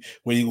he's going to be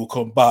when he will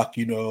come back.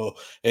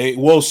 It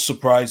was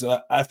surprising.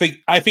 I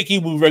think he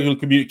will regularly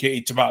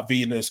communicate to Matt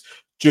Venus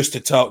just to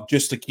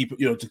keep,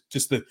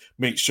 just to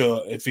make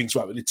sure everything's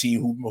right with the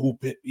team,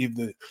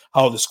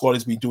 how the squad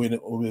has been doing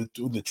it with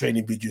the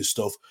training video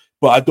stuff.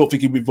 But I don't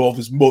think he'll be involved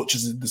as much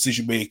as the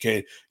decision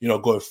making,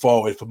 going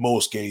forward for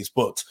most games.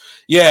 But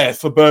yeah,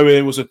 for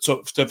Birmingham, it was a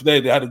tough step there.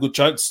 They had a good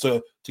chance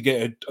to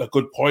get a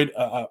good point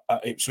at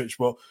Ipswich,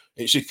 but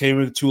it just came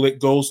with 2 late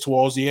goals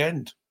towards the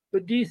end.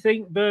 But do you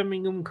think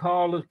Birmingham,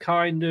 Carl, have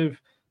kind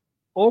of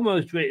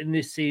almost written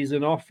this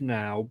season off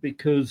now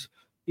because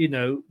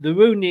the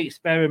Rooney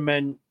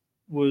experiment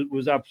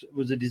was a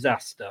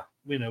disaster.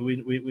 We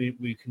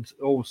can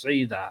all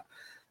see that,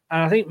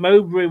 and I think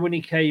Mowbray, when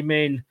he came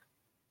in,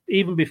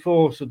 even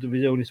before sort of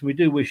his illness, and we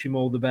do wish him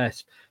all the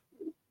best,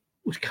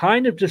 was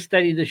kind of to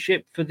steady the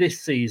ship for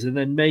this season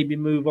and maybe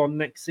move on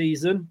next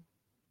season.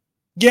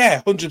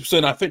 Yeah,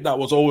 100%. I think that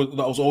was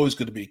always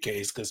going to be the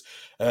case because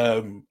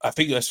I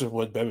think that's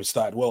when Birmingham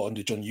started well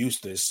under John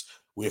Eustace.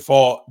 We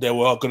thought they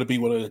were going to be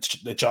one of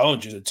the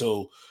challenges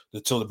until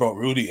they brought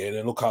Rooney in,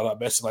 and look how that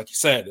messed, like you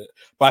said.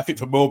 But I think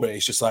for Mowbray,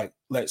 it's just like,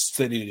 let's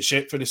steady the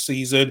ship for this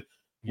season.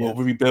 We'll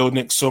rebuild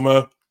next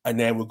summer, and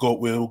then we'll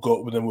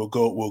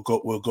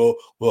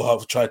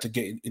have tried to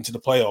get into the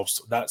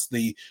playoffs. That's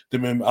the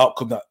minimum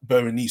outcome that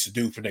Burnley needs to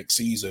do for next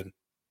season.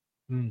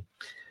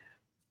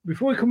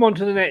 Before we come on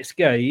to the next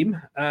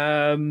game,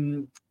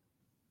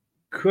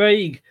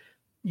 Craig,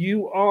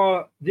 you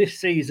are this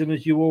season,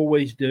 as you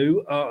always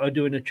do, are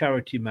doing a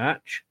charity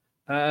match.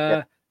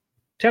 Tell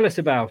us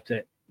about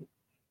it.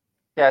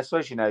 Yeah, so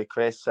as you know,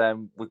 Chris,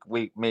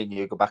 me and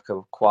you go back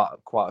quite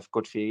a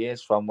good few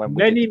years from when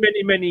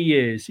many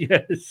years.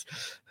 Yes.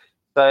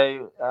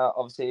 So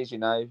obviously, as you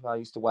know, I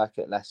used to work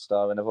at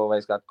Leicester, and I've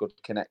always got good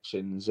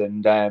connections.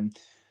 And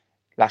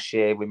last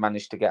year, we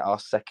managed to get our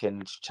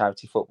second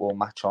charity football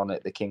match on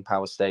at the King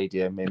Power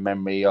Stadium in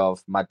memory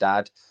of my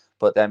dad.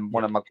 But then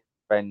one of my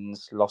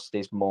friends lost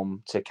his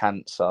mum to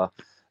cancer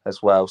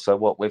as well. So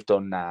what we've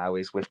done now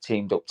is we've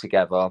teamed up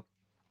together.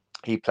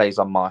 He plays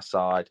on my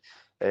side,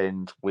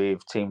 and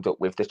we've teamed up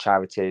with the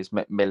charities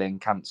Macmillan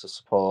Cancer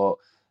Support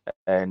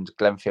and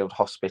Glenfield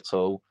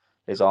Hospital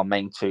is our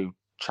main two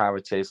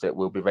charities that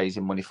we'll be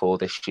raising money for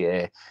this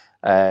year.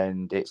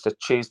 And it's the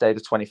Tuesday,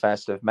 the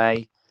 21st of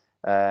May,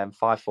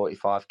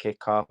 5:45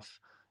 kickoff.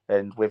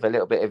 And with a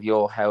little bit of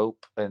your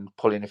help and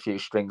pulling a few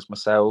strings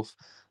myself,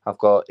 I've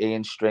got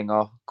Ian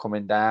Stringer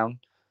coming down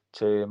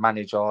to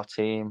manage our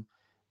team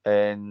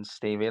and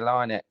Stevie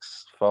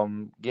Linex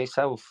from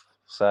yourself.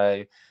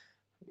 So,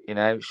 you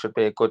know, it should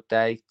be a good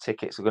day.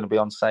 Tickets are going to be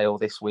on sale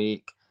this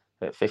week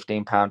at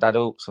 £15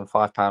 adults and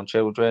 £5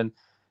 children.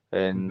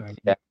 And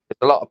there's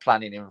a lot of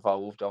planning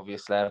involved,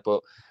 obviously,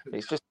 but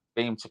it's just a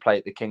dream to play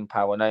at the King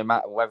Power. No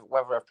matter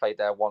whether I've played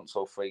there once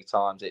or 3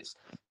 times, it's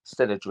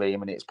still a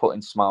dream, and it's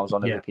putting smiles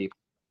on other people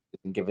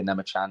and giving them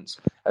a chance,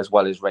 as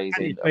well as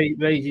raising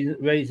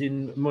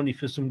money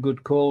for some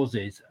good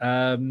causes.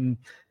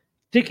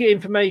 Ticket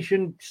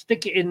information,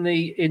 stick it in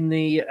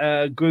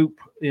the group,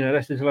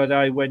 Leicester Till I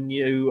Die, when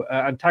you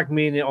and tag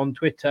me in it on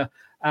Twitter,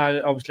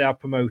 and obviously I'll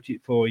promote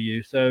it for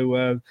you.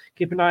 So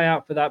keep an eye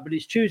out for that. But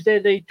it's Tuesday,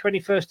 the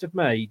 21st of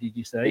May. Did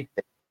you say?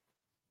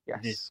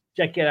 Yes.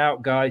 Check it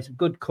out, guys.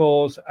 Good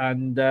cause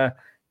and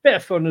bit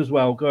of fun as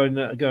well. Go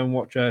and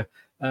watch a.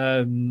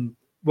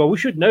 Well, we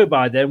should know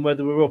by then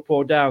whether we're up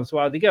or down. So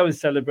either go and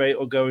celebrate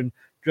or go and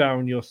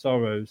drown your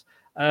sorrows.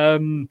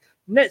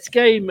 Next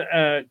game,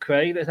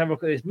 Craig, let's have a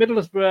look at this.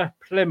 Middlesbrough,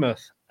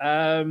 Plymouth.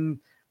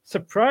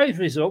 Surprise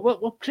result.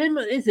 What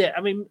Plymouth is it? I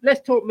mean,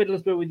 let's talk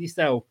Middlesbrough with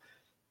yourself.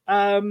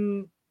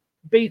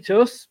 Beat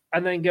us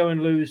and then go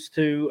and lose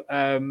to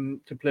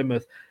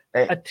Plymouth.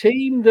 A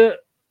team that,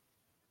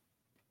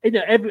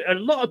 a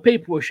lot of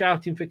people were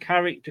shouting for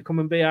Carrick to come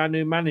and be our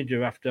new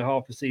manager after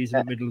half a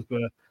season at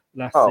Middlesbrough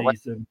last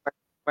season.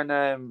 When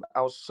I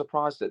was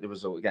surprised at the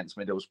result against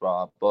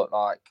Middlesbrough, but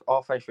like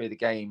halfway through the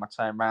game, I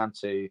turned around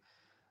to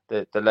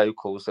the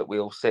locals that we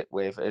all sit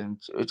with, and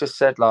it just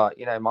said, like,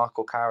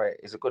 Michael Carrick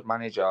is a good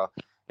manager.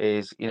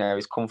 He's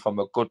come from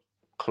a good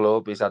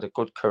club. He's had a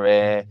good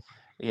career.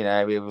 He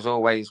was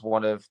always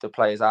one of the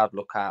players I'd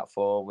look out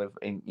for when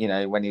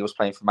he was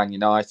playing for Man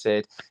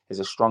United. He's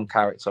a strong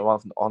character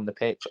on the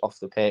pitch, off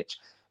the pitch.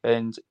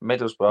 And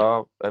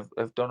Middlesbrough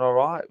have done all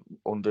right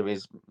under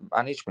his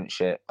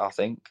managementship, I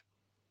think.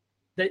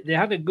 They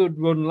had a good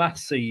run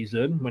last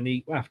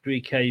season after he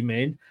came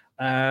in,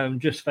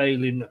 just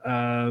failing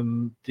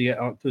to get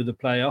out through the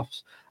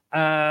playoffs.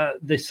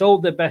 They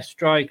sold their best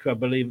striker, I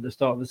believe, at the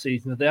start of the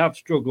season. They have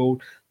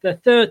struggled. They're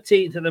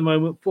 13th at the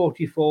moment,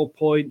 44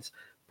 points.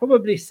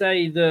 Probably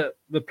say that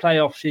the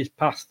playoffs is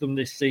past them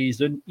this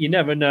season. You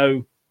never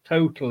know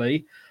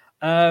totally.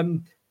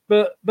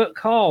 But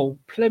Carl,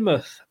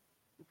 Plymouth,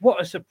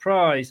 what a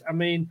surprise. I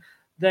mean,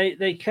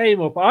 they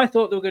came up. I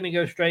thought they were going to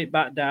go straight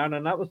back down,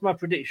 and that was my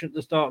prediction at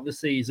the start of the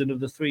season of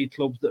the 3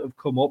 clubs that have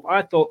come up.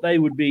 I thought they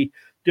would be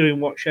doing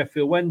what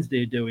Sheffield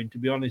Wednesday are doing, to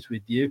be honest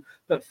with you.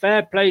 But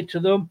fair play to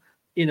them.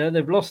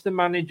 They've lost the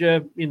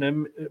manager,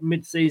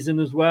 mid-season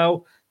as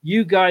well.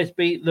 You guys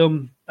beat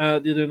them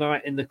the other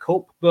night in the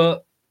Cup,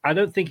 but I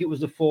don't think it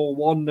was a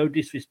 4-1. No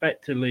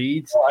disrespect to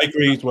Leeds. I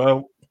agree as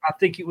well. I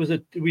think it was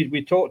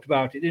we talked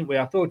about it, didn't we?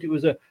 I thought it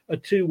was a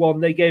 2-1.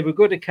 They gave a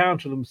good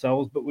account of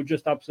themselves, but were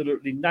just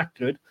absolutely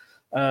knackered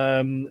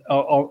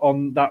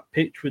on that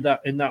pitch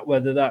in that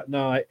weather that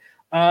night.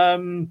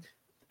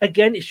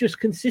 Again, it's just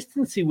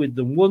consistency with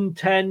them. Won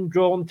 10,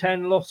 drawn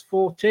 10, lost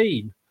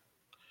 14.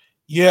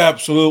 Yeah,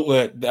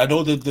 absolutely. I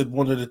know that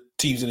one of the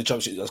teams in the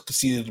championship that's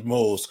conceded the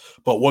most,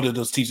 but one of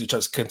those teams in the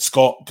championship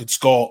can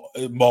score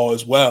more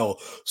as well.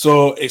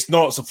 So it's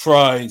not a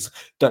surprise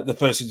that the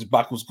first season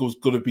back was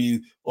going to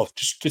be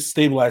just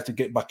stabilize to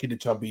get back in the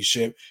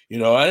championship.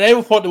 And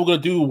everyone thought they were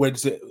going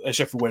to do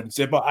Sheffield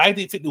Wednesday, but I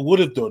didn't think they would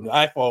have done.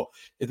 I thought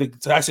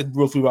I said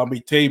roughly around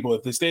mid-table.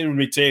 If they stayed in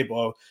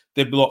mid-table,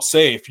 they'd be a lot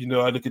safe. And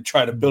they could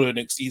try to build it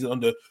next season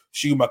under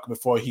Schumacher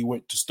before he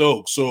went to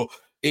Stoke. So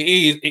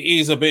it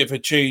is a bit of a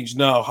change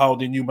now how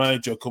the new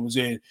manager comes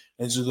in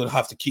and is going to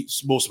have to keep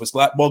most of us.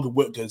 Like Morgan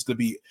Whittaker is going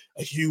to be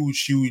a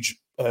huge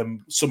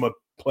summer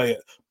player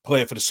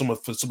for the summer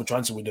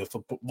transfer window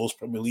for most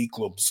Premier League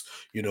clubs.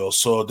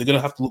 So they're going to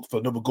have to look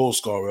for another goal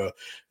scorer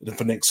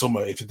for next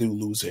summer if they do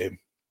lose him.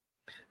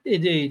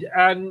 Indeed.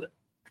 And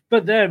for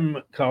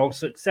them, Carl,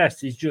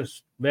 success is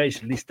just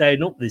basically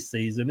staying up this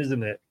season,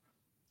 isn't it?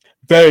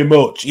 Very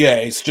much, yeah.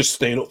 It's just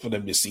staying up for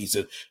them this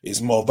season.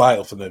 It's more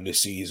vital for them this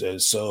season.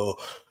 So,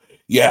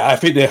 yeah, I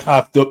think they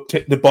have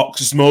ticked the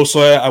boxes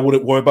mostly. I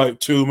wouldn't worry about it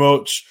too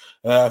much.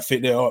 I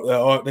think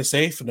they're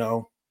safe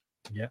now.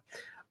 Yeah.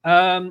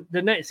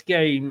 The next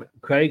game,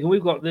 Craig, and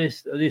we've got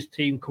this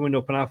team coming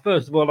up. And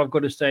first of all, I've got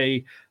to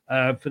say,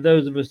 for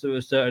those of us of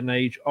a certain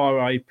age,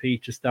 R.I.P.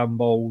 to Stan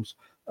Bowles,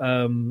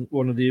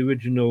 one of the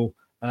original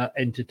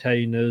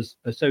entertainers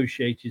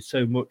associated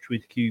so much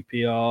with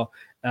QPR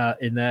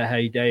in their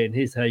heyday and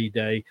his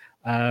heyday.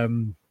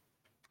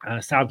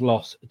 Sad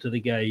loss to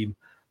the game.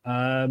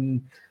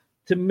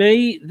 To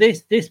me,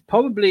 this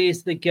probably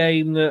is the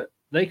game that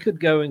they could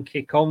go and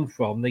kick on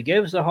from. They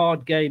gave us a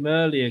hard game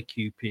earlier,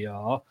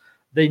 QPR.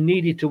 They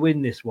needed to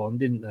win this one,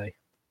 didn't they?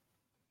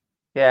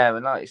 Yeah,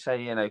 and like you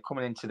say,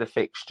 coming into the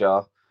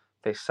fixture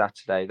this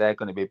Saturday, they're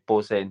going to be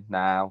buzzing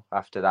now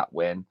after that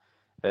win.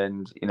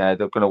 And, they're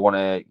going to want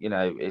to,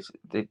 it's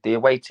the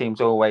away teams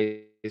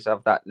always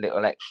have that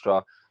little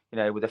extra,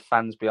 with the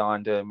fans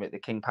behind them at the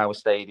King Power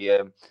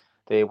Stadium.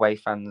 The away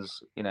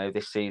fans,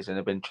 this season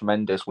have been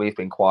tremendous. We've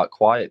been quite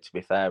quiet, to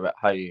be fair, at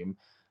home.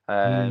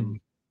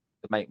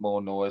 To make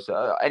more noise.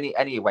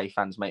 Any away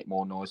fans make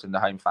more noise than the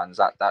home fans.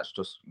 That's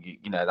just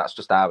that's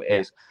just how it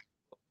is.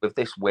 With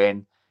this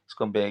win, it's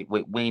going to be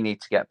we need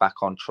to get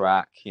back on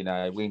track. We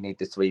need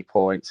the 3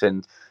 points,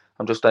 and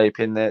I'm just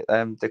hoping that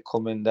they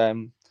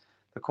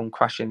come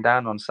crashing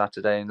down on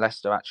Saturday, and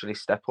Leicester actually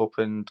step up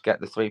and get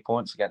the 3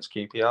 points against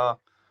QPR.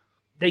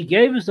 They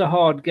gave us a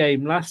hard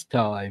game last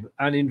time,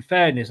 and in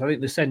fairness, I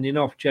think the sending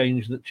off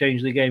changed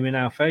the game in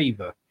our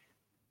favour.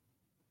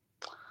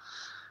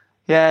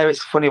 Yeah, it's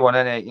a funny one,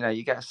 isn't it?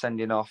 You get a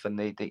sending off, and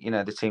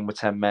the team with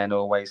 10 men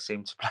always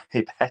seem to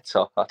play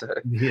better.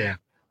 Yeah.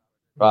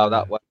 Well,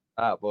 that way,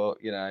 but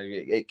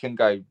it can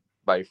go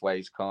both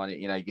ways, can't it?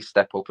 You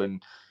step up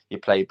and you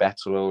play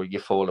better, or you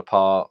fall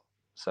apart.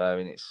 So,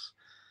 and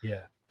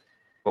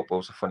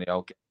football's a funny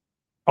old game.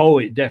 Oh,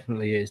 it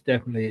definitely is.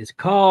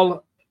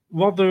 Carl,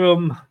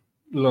 Rotherham.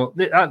 Look,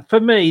 for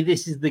me,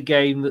 this is the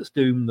game that's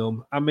doomed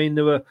them. I mean,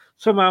 they were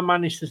somehow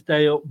managed to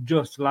stay up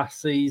just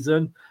last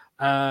season.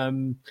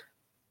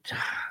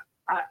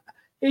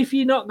 If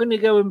you're not going to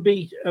go and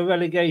beat a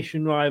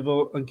relegation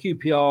rival, and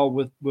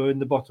QPR were in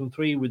the bottom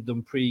 3 with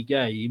them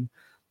pre-game,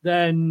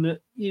 then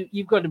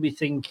you've got to be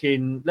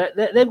thinking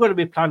they've got to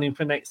be planning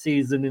for next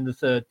season in the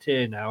 3rd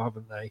tier now,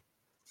 haven't they?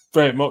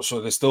 Very much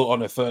so. They're still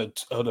on a third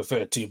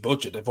tier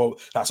budget.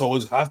 That's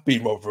always have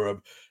been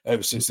Rotherham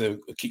ever since they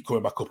keep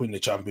going back up in the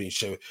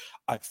Championship.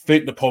 I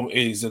think the problem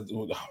is that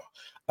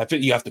I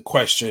think you have the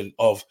question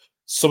of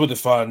some of the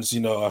fans.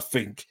 I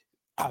think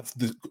have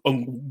the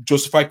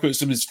unjustified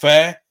criticism is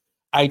fair.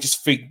 I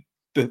just think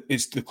that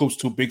the club's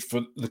too big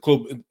for the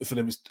club for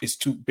them. It's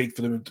too big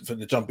for them for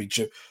the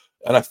Championship.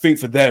 And I think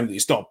for them,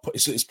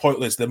 it's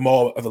pointless. They're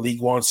more of a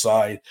League One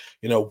side,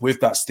 with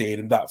that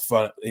stadium, that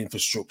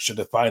infrastructure,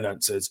 the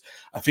finances.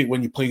 I think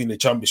when you're playing in the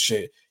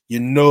Championship,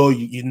 you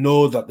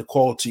know that the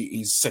quality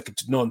is second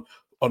to none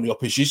on the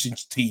opposition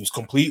teams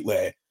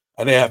completely.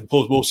 And they have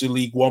mostly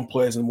League One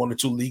players and 1 or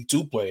 2 League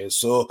Two players.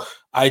 So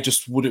I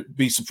just wouldn't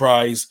be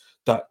surprised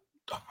that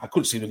I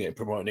couldn't see them getting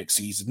promoted next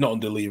season. Not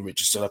under Lee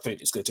Richardson. I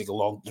think it's going to take a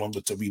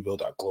longer to rebuild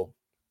that club.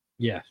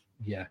 Yeah.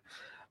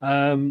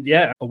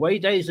 Away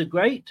days are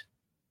great.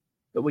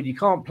 But when you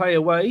can't play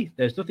away,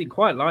 there's nothing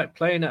quite like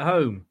playing at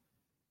home.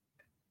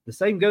 The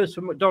same goes for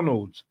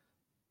McDonald's.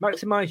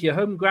 Maximise your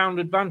home ground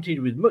advantage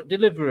with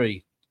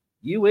McDelivery.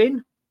 You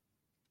in?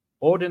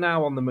 Order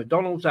now on the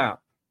McDonald's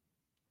app.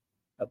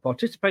 At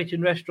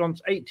participating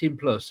restaurants, 18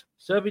 plus.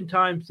 Serving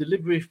times,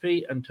 delivery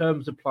fee and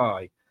terms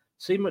apply.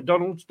 See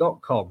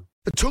mcdonalds.com.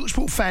 The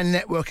TalkSport Fan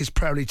Network is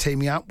proudly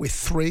teaming up with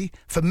 3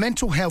 for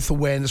Mental Health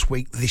Awareness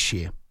Week this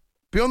year.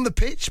 Beyond the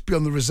pitch,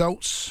 beyond the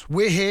results,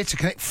 we're here to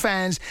connect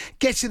fans,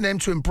 getting them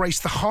to embrace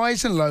the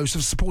highs and lows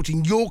of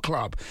supporting your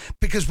club,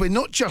 because we're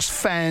not just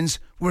fans,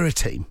 we're a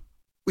team.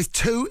 With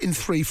 2 in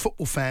 3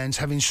 football fans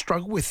having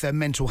struggled with their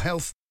mental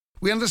health,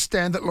 we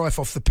understand that life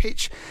off the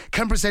pitch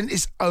can present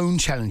its own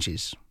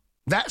challenges.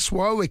 That's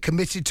why we're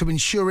committed to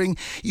ensuring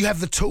you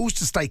have the tools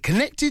to stay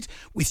connected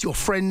with your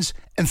friends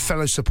and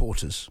fellow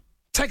supporters.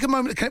 Take a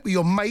moment to connect with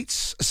your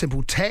mates. A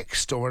simple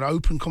text or an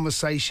open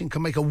conversation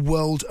can make a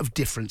world of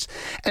difference.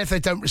 And if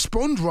they don't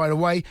respond right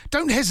away,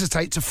 don't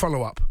hesitate to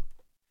follow up.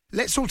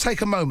 Let's all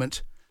take a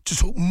moment to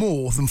talk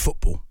more than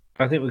football.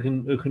 I think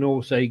we can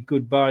all say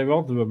goodbye,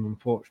 Rotherham,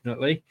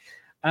 unfortunately.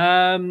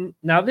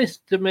 Now, this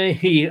to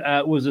me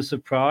was a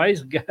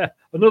surprise.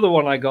 Another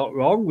one I got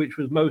wrong, which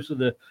was most of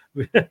the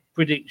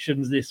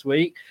predictions this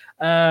week.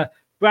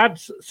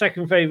 Brad's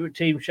second favourite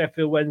team,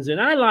 Sheffield Wednesday.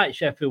 And I like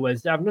Sheffield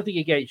Wednesday. I have nothing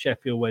against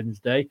Sheffield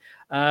Wednesday.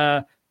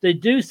 They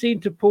do seem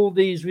to pull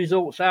these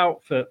results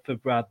out for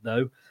Brad,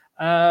 though.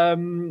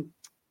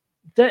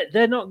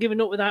 They're not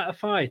giving up without a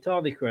fight,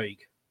 are they, Craig?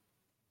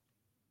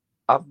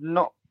 I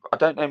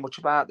don't know much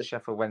about the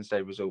Sheffield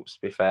Wednesday results,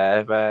 to be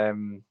fair.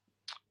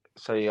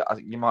 So you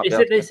might.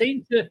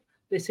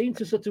 They they seem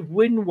to sort of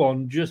win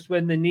one just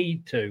when they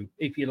need to,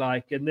 if you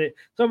like. And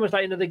it's almost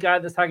like, the guy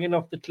that's hanging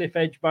off the cliff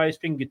edge by his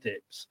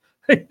fingertips.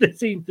 They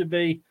seem to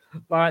be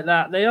like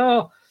that.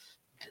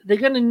 They're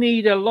going to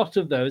need a lot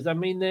of those. I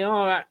mean, they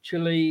are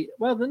actually,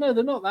 well, no,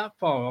 they're not that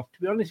far off,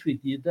 to be honest with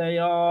you. They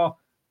are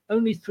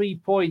only 3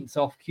 points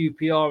off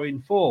QPR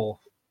in fourth.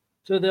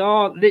 So they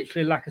are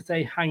literally, like I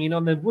say, hanging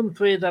on. They've won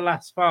 3 of their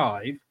last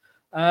 5.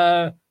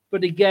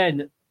 But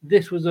again,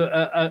 this was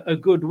a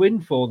good win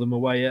for them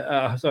away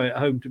at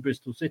home to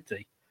Bristol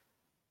City.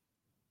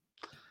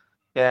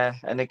 Yeah,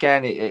 and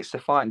again, it's the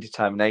fight and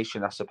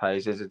determination, I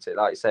suppose, isn't it?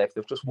 Like you say, if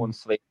they've just won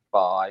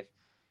 3-5,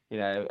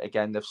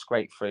 again, they've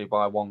scraped through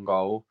by 1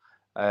 goal.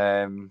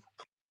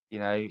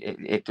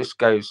 It just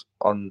goes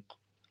on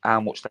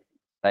how much they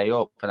stay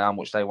up and how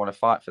much they want to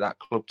fight for that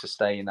club to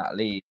stay in that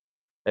league.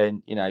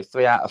 And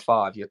 3 out of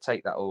 5, you'd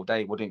take that all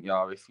day, wouldn't you?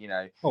 If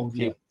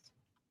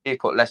you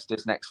put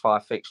Leicester's next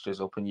 5 fixtures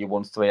up and you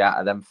won 3 out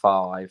of them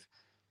 5,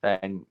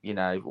 then you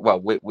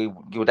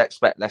would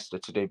expect Leicester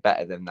to do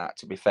better than that.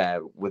 To be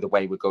fair, with the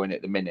way we're going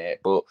at the minute,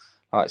 but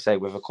like I say,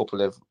 with a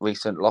couple of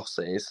recent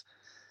losses,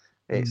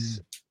 it's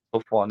a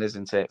tough one,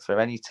 isn't it, for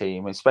any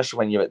team, especially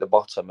when you're at the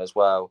bottom as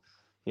well.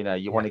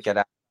 You want to get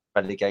out of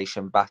the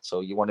relegation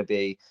battle. You want to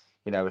be,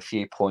 a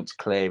few points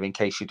clear in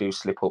case you do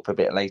slip up a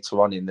bit later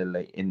on in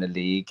the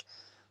league.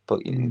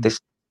 But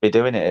they're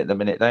doing it at the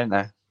minute, don't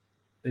they?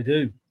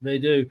 They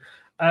do.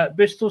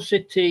 Bristol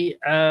City,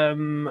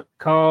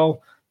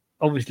 Carl,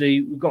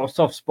 obviously we've got a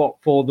soft spot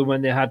for them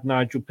when they had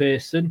Nigel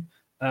Pearson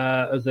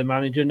as their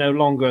manager. No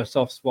longer a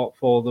soft spot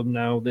for them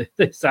now.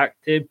 They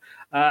sacked him.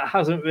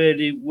 Hasn't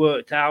really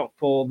worked out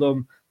for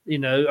them. They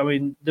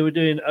were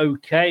doing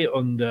okay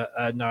under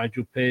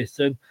Nigel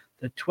Pearson.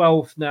 They're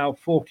 12th now,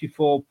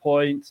 44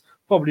 points.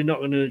 Probably not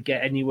going to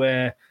get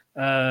anywhere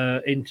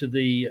into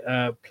the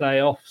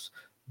playoffs.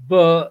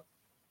 But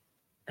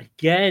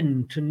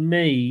again, to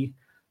me,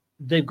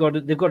 they've got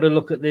to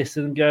look at this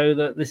and go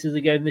that this is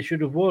a game they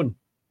should have won.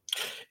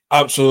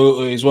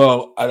 Absolutely, as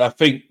well. And I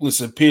think,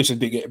 listen, Pearson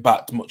didn't get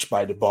backed much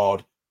by the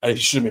board, and he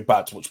shouldn't be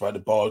backed much by the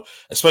board,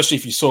 especially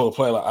if you saw a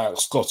player like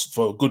Alex Scott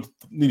for a good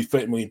nearly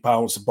 £30 million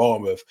to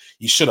Bournemouth.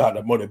 You should have had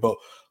that money. But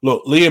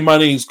look, Liam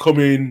Manning's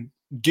coming.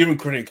 Give him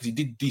credit because he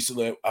did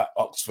decently at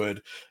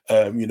Oxford,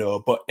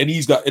 but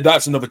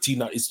that's another team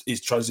that is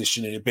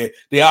transitioning a bit.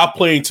 They are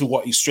playing to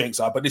what his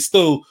strengths are, but they're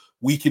still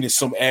weak in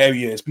some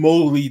areas.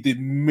 Mostly the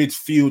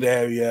midfield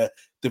area,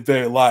 they're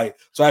very light.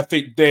 So I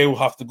think they will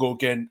have to go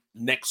again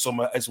next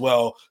summer as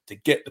well to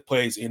get the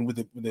players in with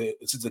the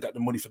since they got the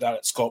money for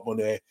that Scott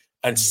money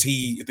and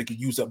see if they can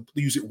use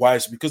it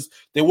wisely, because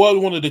they were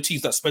one of the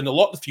teams that spent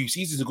a few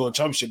seasons ago in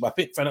Championship, but I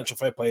think financial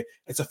fair play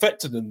it's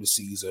affected them this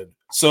season.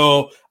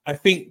 So I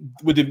think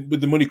with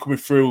the money coming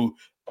through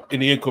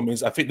in the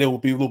incomings, I think they will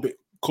be a little bit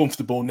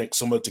comfortable next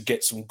summer to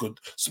get some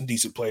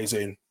decent players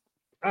in.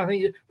 I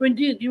think when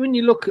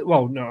you look at,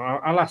 well, no,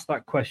 I'll ask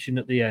that question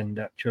at the end.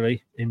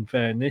 Actually, in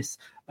fairness,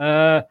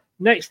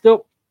 next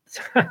up,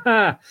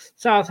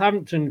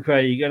 Southampton,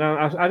 Craig, and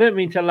I don't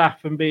mean to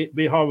laugh and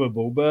be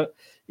horrible, but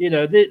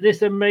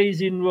this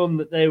amazing run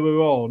that they were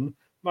on,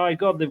 my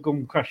God, they've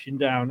gone crashing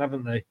down,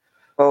 haven't they?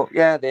 Well,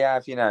 yeah, they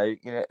have.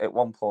 At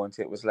one point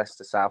it was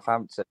Leicester,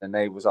 Southampton, and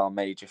they was our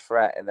major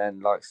threat, and then,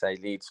 like I say,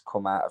 Leeds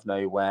come out of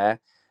nowhere.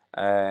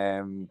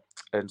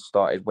 And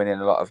started winning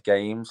a lot of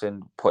games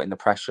and putting the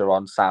pressure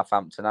on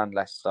Southampton and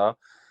Leicester.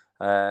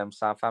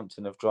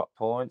 Southampton have dropped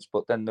points,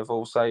 but then they've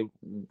also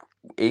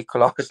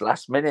equalised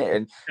last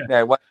minute.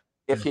 And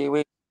a few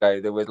weeks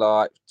ago, they were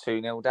like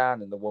 2-0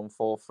 down and they won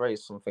 4-3,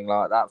 something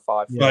like that.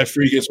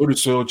 5-3 against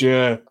Huddersfield,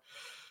 yeah.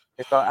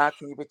 It's like, how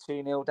can you be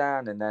 2-0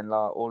 down and then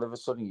like all of a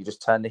sudden you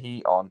just turn the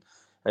heat on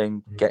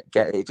and get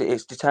it?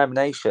 It's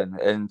determination,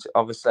 and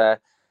obviously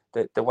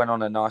they went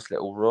on a nice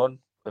little run.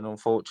 And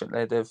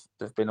unfortunately,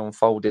 they've been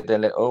unfolded a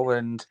little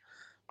and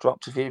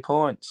dropped a few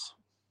points.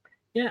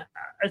 Yeah,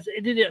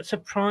 did it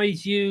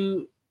surprise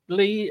you,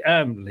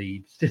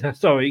 Leeds? Did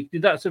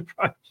that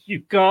surprise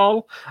you,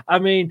 Carl? I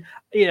mean,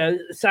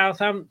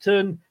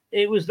 Southampton.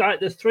 It was like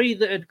the 3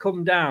 that had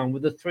come down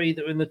with the 3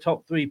 that were in the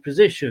top 3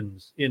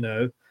 positions.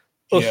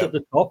 Us at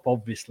the top,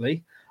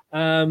 obviously.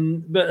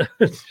 But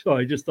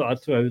sorry, just thought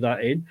I'd throw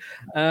that in.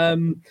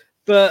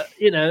 But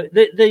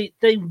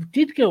they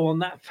did go on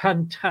that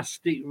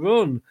fantastic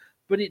run,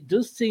 but it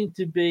does seem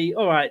to be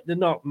all right. They're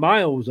not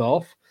miles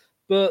off,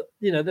 but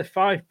they're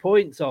 5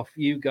 points off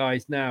you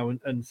guys now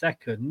and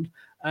second.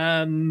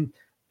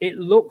 It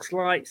looks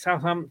like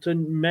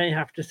Southampton may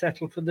have to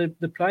settle for the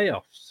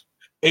playoffs.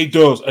 It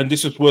does, and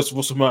this is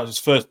Russell Martin's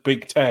first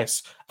big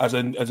test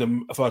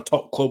for a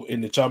top club in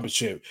the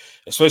Championship.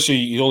 Especially,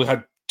 he only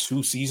had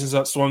 2 seasons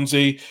at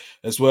Swansea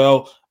as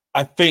well.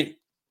 I think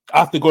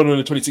after going on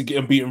a 26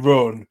 unbeaten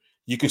run,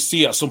 you could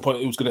see at some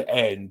point it was going to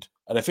end.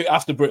 And I think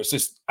after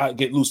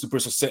get loose to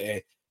Bristol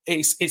City,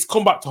 it's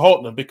come back to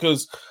haunt them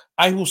because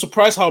I was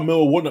surprised how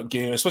Millwall won that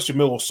game, especially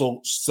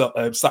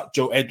Millwall sacked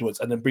Joe Edwards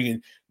and then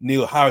bringing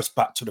Neil Harris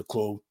back to the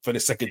club for the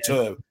second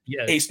term.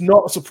 Yes. It's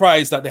not a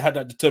surprise that they had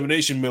that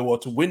determination,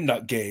 Millwall, to win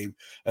that game,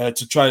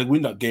 to try and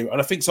win that game. And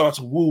I think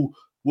Southampton will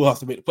have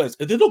to make the plays.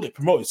 If they don't get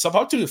promoted,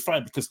 Southampton is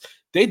fine because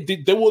they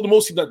were the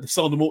most team that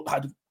seldom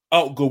had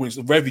outgoings,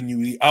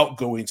 revenue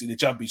outgoings in the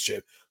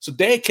Championship. So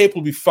they're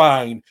capable to be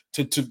fine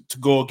to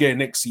go again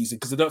next season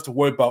because they don't have to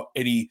worry about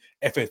any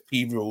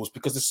FFP rules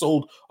because they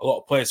sold a lot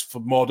of players for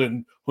more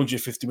than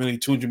 150 million,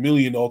 200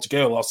 million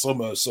altogether last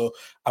summer. So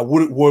I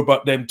wouldn't worry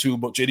about them too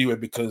much anyway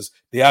because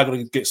they are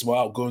going to get some more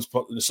outgoings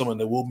in the summer and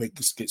they will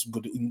get some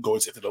good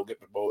ingoings if they don't get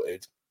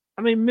promoted.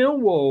 I mean,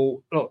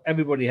 Millwall, look,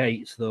 everybody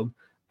hates them.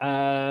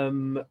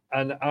 And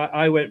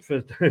I went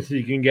for, as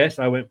you can guess,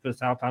 I went for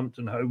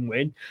Southampton home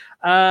win.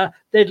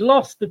 They'd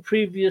lost the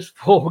previous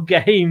 4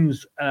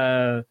 games,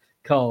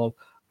 Carl,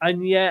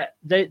 and yet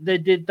they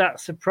did that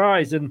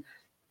surprise, and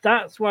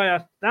that's why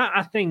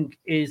I think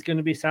is going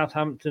to be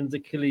Southampton's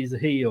Achilles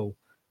heel.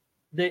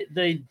 They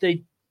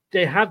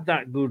had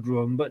that good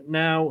run, but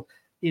now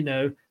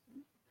they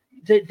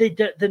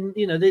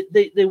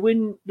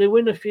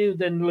win a few,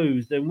 then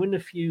lose, then win a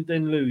few,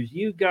 then lose.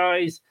 You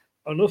guys,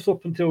 and us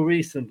up until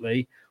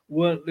recently,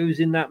 weren't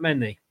losing that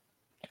many.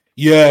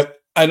 Yeah,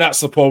 and that's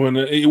the problem.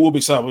 And it will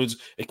be Southampton's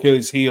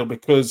Achilles heel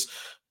because,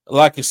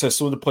 like I said,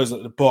 some of the players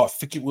that they bought, I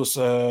think it was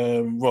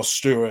Ross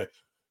Stewart,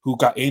 who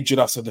got injured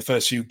after the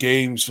first few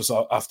games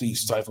after he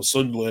signed for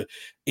Sunderland.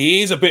 It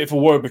is a bit of a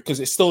worry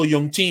because it's still a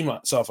young team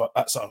at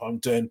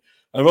Southampton,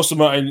 and Russell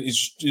Martin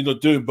is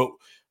doing. But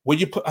when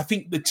you put, I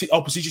think the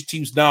opposition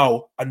teams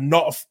now are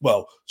not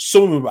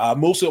some of them are.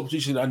 Most of the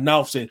opposition are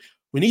now saying,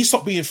 we need to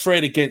stop being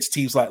afraid against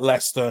teams like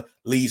Leicester,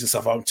 Leeds, and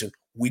Southampton.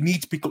 We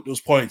need to pick up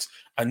those points.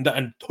 And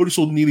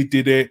Huddersfield nearly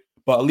did it,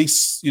 but at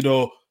least,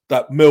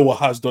 that Millwall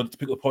has done to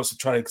pick up points to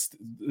try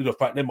to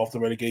fight them off the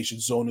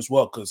relegation zone as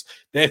well, because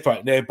they're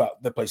fighting their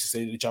place to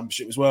stay in the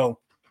Championship as well.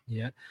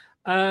 Yeah.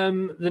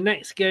 The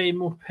next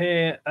game up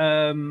here,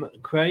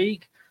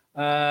 Craig,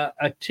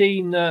 a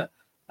team that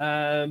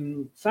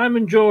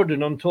Simon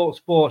Jordan on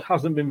TalkSport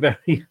hasn't been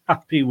very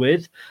happy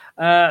with.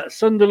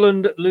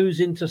 Sunderland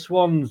losing to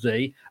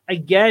Swansea.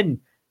 Again,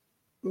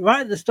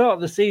 right at the start of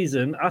the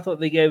season, I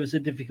thought they gave us a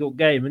difficult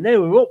game, and they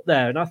were up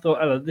there, and I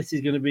thought, oh, this is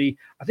going to be...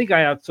 I think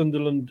I had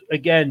Sunderland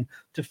again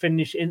to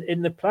finish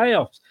in the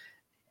playoffs.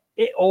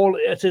 It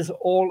has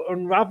all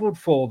unravelled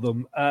for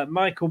them.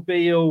 Michael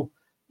Beale,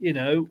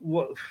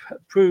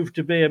 proved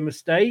to be a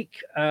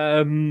mistake.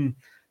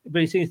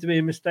 But he seems to be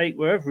a mistake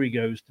wherever he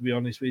goes, to be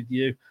honest with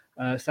you,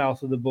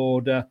 south of the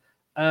border.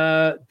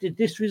 Did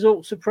this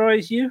result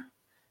surprise you?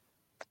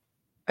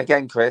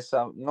 Again, Chris,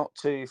 I'm not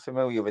too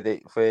familiar with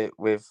it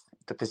with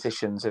the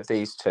positions of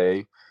these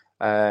two.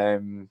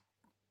 I've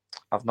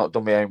not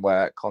done my own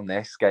work on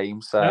this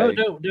game, so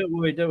no, don't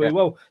worry.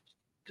 Well,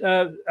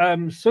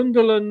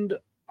 Sunderland.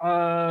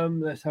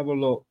 Let's have a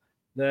look.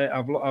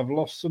 I've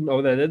lost some.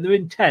 Oh, they're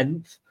in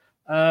 10th.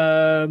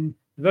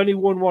 They've only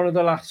won one of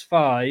the last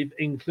 5,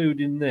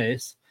 including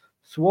this.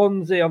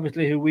 Swansea,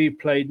 obviously, who we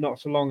played not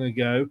so long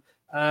ago,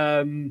 they're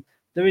in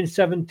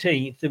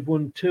 17th. They've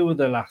won 2 of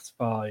the last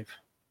 5.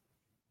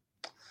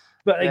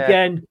 But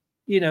again,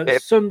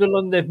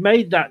 Sunderland, they've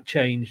made that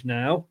change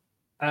now.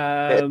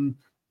 Then,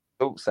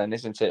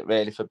 isn't it,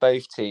 really, for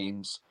both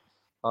teams?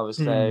 I would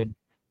say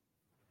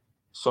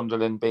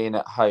Sunderland being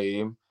at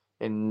home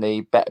in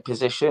the better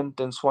position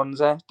than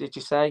Swansea, did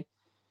you say?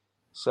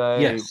 So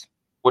yes.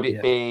 Would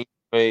it be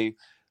through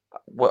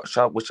which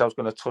I was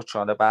going to touch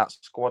on about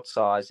squad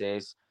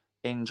sizes,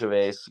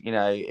 injuries?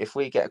 If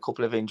we get a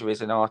couple of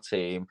injuries in our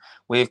team,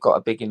 we've got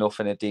a big enough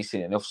and a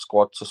decent enough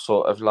squad to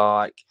sort of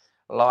like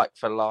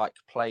for like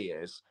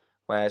players,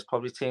 whereas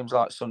probably teams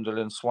like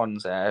Sunderland,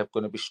 Swansea are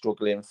going to be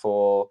struggling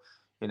for,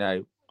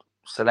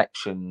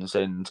 selections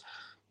and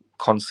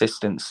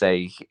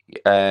consistency.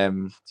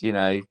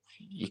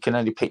 You can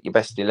only pick your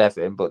best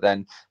 11, but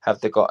then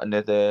have they got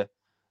another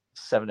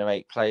 7 or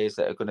 8 players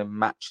that are going to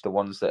match the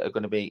ones that are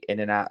going to be in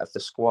and out of the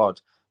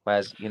squad?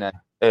 Whereas,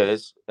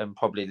 us and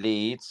probably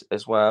Leeds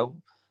as well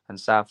and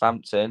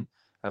Southampton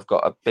have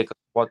got a bigger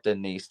squad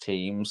than these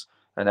teams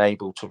and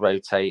able to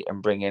rotate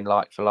and bring in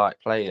like for like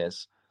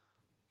players.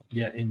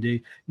 Yeah,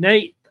 indeed.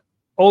 Nate,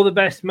 all the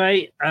best,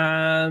 mate.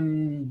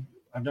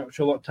 I'm not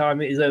sure what time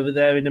it is over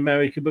there in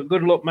America, but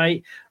good luck,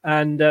 mate.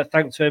 And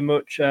thanks very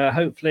much.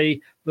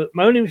 Hopefully, but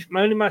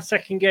only my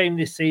second game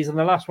this season.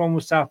 The last one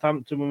was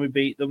Southampton when we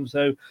beat them.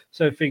 So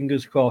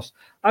fingers crossed.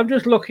 I'm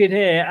just looking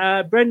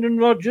here. Brendan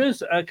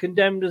Rodgers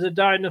condemned as a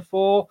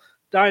dinosaur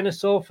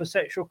for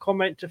sexual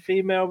comment to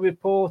female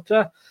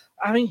reporter.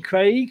 I mean,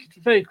 Craig,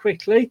 very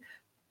quickly.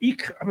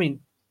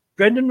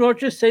 Brendan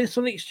Rodgers said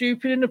something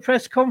stupid in a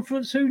press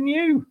conference. Who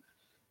knew?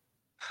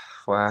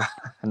 Wow,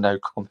 no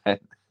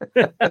comment.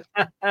 Yeah,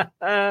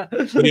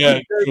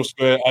 trust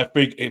me. I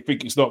think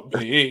it's not.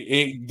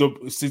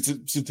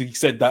 Since he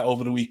said that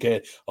over the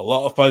weekend, a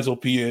lot of fans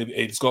up here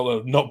in Scotland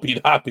have not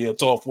been happy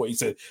at all for what he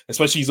said.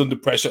 Especially he's under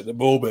pressure at the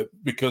moment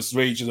because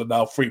Rangers are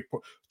now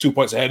 2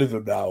 points ahead of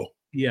him now.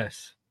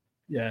 Yes.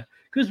 Yeah.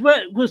 Because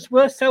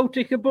were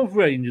Celtic above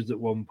Rangers at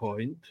one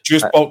point?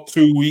 Just about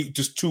 2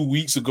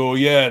 weeks ago,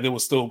 yeah, they were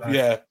still,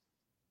 yeah.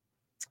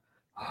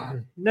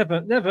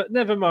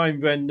 Never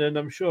mind, Brendan.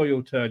 I'm sure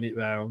you'll turn it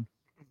round.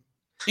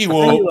 He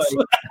won't.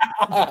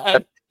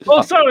 Anyway.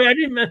 Oh, sorry, I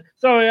didn't.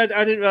 Sorry, I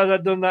didn't realize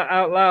I'd done that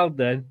out loud.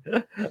 Then,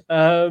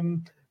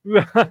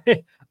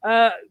 right.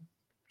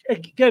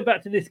 Go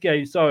back to this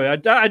game. Sorry,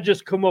 I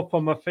just come up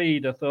on my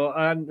feed. I thought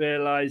I hadn't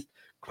realised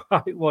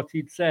quite what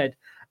he'd said.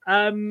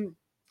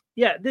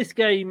 Yeah, this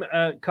game,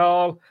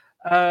 Carl.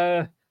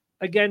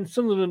 Again,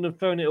 Sunderland have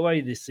thrown it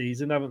away this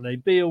season, haven't they?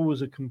 Beale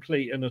was a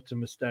complete and utter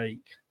mistake.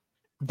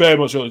 Very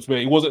much so.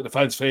 He wasn't the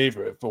fans'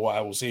 favourite for what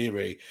I was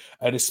hearing,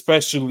 and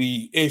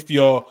especially if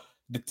you're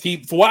the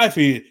team. For what I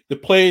feel, the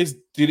players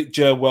didn't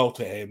gel well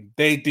to him.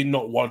 They did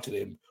not want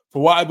him.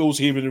 For what I was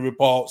hearing in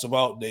reports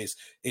about this,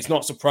 it's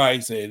not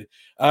surprising,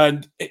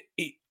 and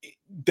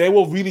they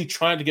were really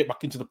trying to get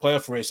back into the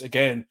playoff race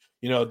again.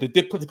 You know, they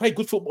played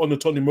good football under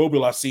Tony Mowbray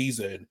last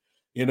season.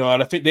 You know,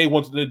 and I think they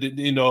wanted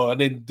to, and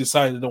then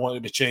decided they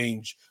wanted to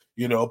change.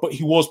 You know, but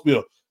he was,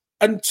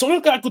 and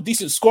Sunderland got a good,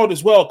 decent squad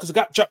as well because they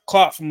got Jack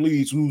Clark from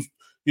Leeds, who's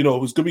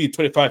going to be a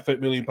 £25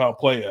 million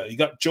player. You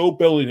got Joe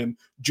Bellingham,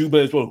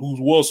 Jubel as well,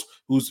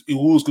 he's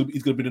going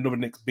to be another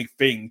next big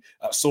thing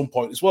at some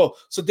point as well.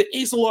 So there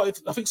is a lot.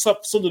 I think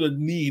Sunderland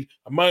need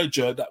a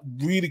manager that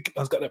really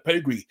has got that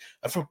pedigree.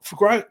 And for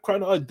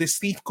crying out, this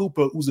Steve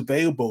Cooper, who's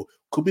available,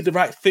 could be the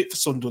right fit for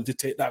Sunderland to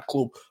take that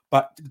club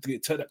back, to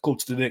take that club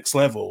to the next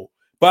level.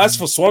 But as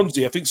for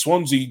Swansea, I think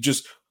Swansea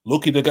just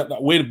lucky to get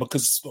that win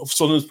because of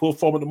Sunderland's poor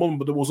form at the moment,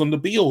 but it was under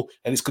Beale,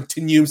 and it's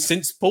continued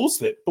since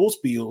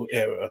post-Beale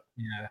era.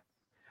 Yeah.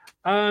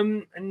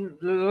 And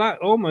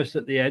almost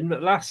at the end,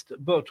 but last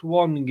but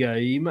one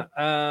game,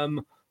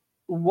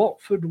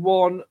 Watford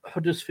 1,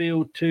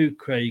 Huddersfield 2,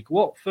 Craig.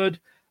 Watford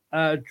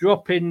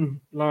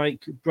dropping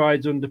like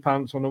bride's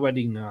underpants on a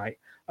wedding night.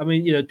 I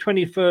mean,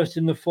 21st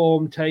in the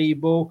form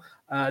table.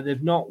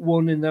 They've not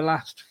won in the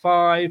last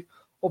 5.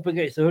 Up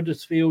against the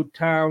Huddersfield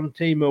Town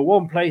team, who are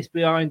one place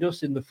behind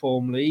us in the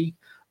form league.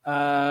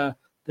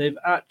 They've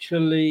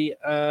actually,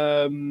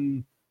 I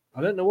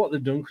don't know what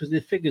they've done because their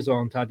figures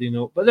aren't adding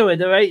up. But anyway,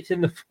 they're 8th in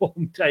the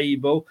form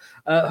table.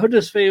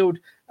 Huddersfield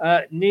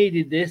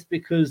needed this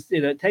because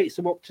it takes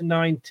them up to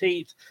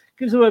 19th.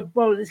 Gives them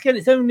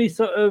it's only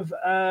sort of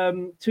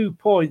 2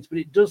 points, but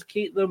it does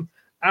keep them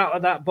out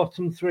of that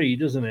bottom 3,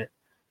 doesn't it?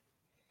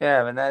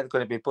 Yeah, and they're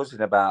going to be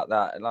buzzing about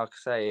that. And like I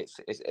say,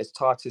 it's as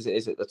tight as it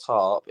is at the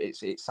top.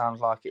 It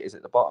sounds like it is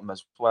at the bottom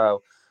as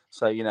well.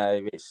 So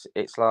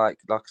it's like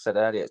I said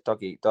earlier, it's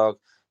dog eat dog.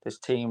 There's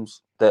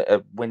teams that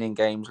are winning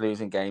games,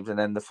 losing games, and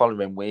then the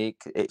following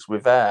week it's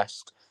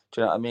reversed. Do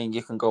you know what I mean?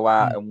 You can go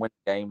out and win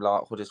a game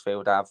like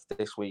Huddersfield have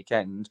this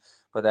weekend,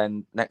 but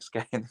then next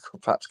game they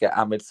could perhaps get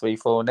hammered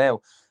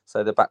 3-4-0.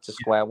 So they're back to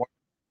square one.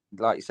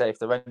 Like you say, if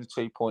they're only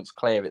 2 points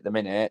clear at the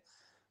minute.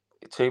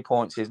 2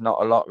 points is not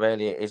a lot,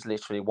 really. It is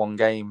literally one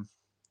game.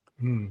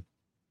 You're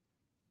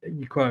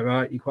quite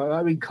right.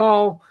 I mean,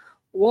 Carl,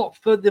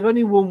 Watford, they've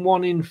only won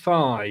 1 in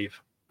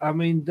 5. I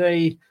mean,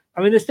 they're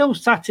still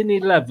sat in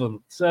 11th.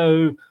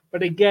 So,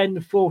 but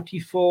again,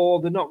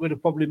 44. They're not going to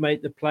probably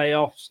make the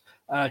playoffs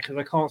because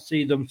I can't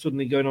see them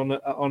suddenly going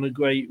on a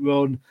great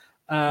run.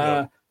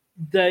 I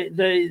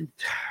don't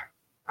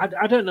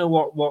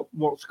know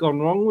what's gone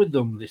wrong with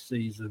them this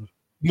season.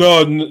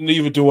 No,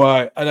 neither do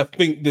I. And I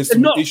think there's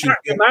some issues.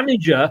 The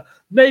manager,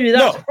 maybe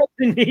that's what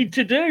they need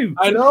to do.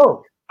 I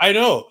know.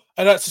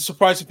 And that's a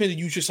surprising thing that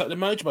you just at the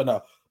manager by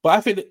now. But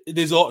I think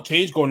there's a lot of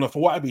change going on.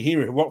 For what I've been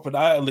hearing, Watford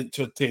I linked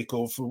to a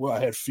takeover for what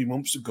I heard a few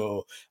months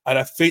ago. And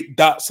I think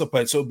that's the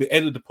point. So it'll be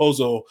end of the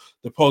Pozzo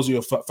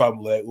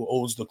family who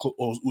owns the club,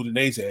 owns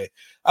Udinese.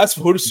 As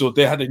for Huddersfield,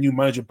 they had a new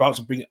manager about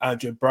to bring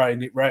Andrea Bryan,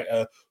 Nick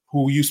Writer,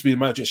 who used to be the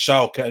manager at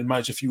Schalke and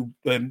managed a few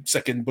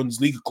second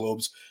Bundesliga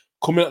clubs,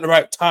 coming at the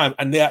right time,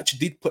 and they actually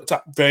did put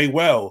that very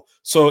well.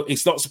 So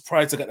it's not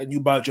surprising to get a new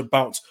manager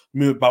bounce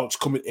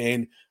coming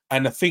in.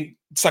 And I think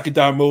sacking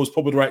Darren Moore was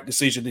probably the right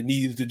decision they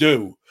needed to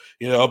do.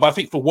 But I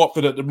think for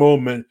Watford at the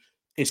moment,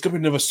 it's going to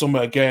be another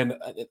summer again.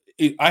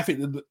 I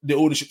think the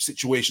ownership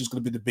situation is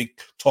going to be the big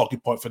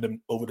talking point for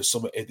them over the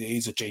summer if there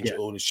is a change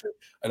of ownership.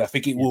 And I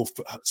think it will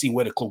see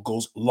where the club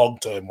goes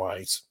long-term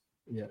wise.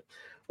 Yeah.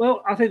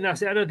 Well, I think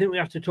that's it. I don't think we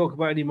have to talk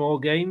about any more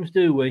games,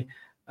 do we?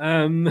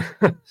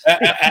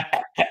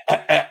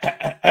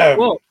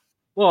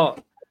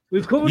 What?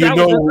 We've covered that.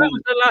 That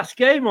was the last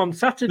game on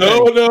Saturday.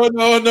 No.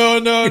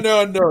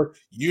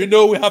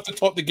 We have to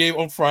talk the game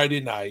on Friday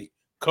night.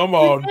 Come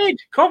on. We did.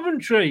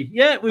 Coventry.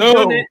 Yeah, we've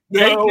done it.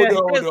 No.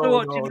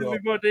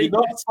 Everybody. You're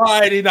not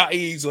sliding that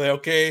easily,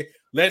 okay?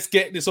 Let's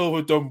get this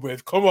over done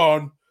with. Come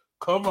on.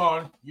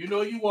 You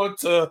know you want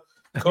to.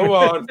 Come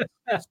on.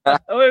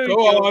 Come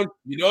on.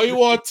 You know you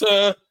want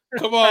to.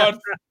 Come on.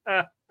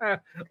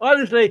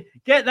 Honestly,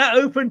 get that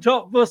open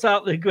top bus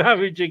out the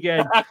garage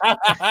again.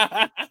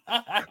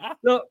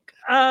 Look,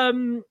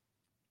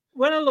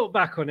 when I look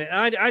back on it,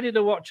 I did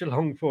a watch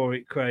along for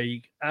it,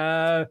 Craig.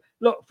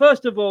 Look,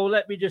 first of all,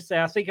 let me just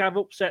say, I think I've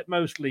upset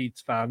most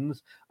Leeds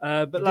fans.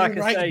 But like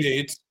I say,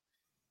 did.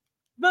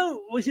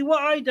 no, you see,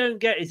 what I don't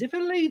get is if a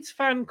Leeds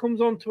fan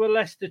comes onto a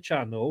Leicester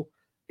channel,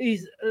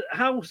 is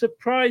how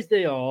surprised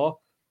they are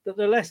that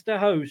the Leicester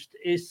host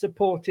is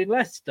supporting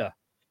Leicester.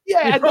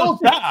 Yeah, I know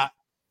that.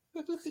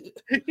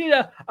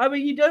 I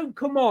mean, you don't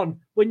come on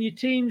when your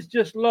team's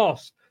just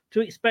lost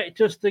to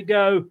expect us to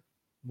go,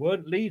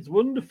 weren't Leeds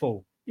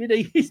wonderful?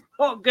 It's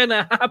not going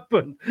to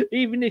happen,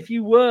 even if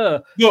you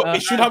were. No,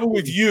 it should happen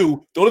with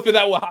you. The only thing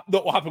that will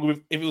not happen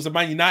with if it was a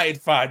Man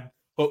United fan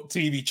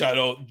TV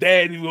channel,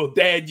 then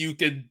you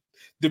can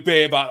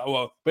debate about that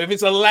one. But if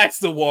it's a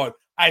Leicester one,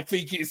 I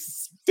think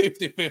it's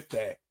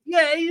 50-50.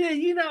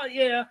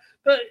 Yeah.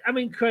 But I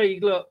mean,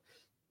 Craig, look,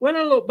 when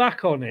I look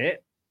back on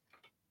it,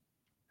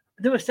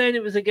 they were saying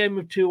it was a game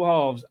of two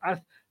halves.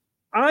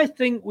 I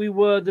think we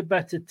were the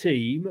better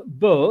team,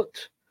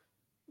 but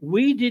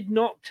we did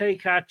not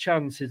take our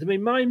chances. I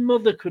mean, my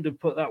mother could have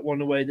put that one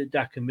away that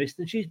Daka missed,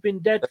 and she's been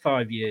dead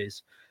 5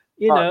 years.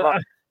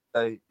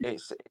 So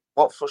it's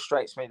what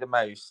frustrates me the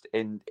most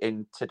in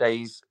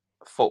today's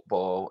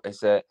football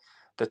is that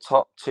the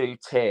top two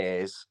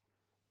tiers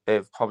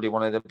of probably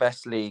one of the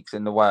best leagues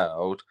in the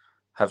world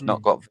have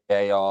not got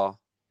VAR.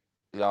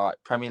 Like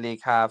Premier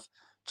League have,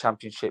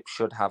 Championship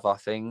should have, I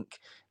think,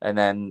 and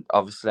then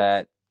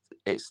obviously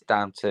it's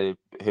down to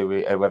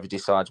whoever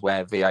decides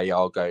where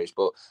VAR goes.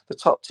 But the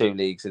top two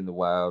leagues in the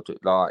world,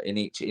 like in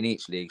each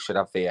league, should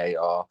have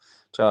VAR.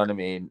 Do you know what I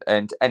mean?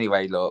 And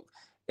anyway, look,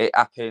 it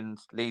happened.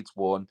 Leeds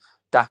won.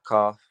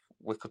 Daka,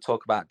 we could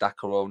talk about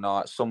Daka all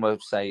night. Some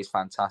would say he's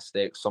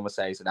fantastic. Some would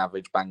say he's an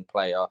average bang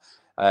player.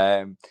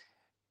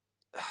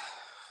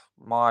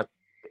 My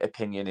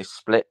opinion is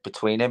split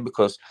between him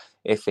because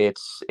if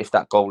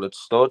that goal had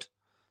stood,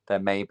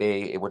 then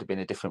maybe it would have been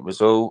a different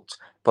result.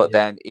 But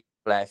then if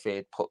he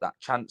had put that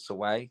chance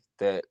away,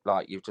 that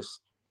like you've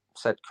just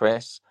said,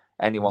 Chris,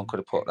 anyone could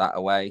have put that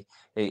away.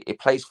 He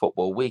plays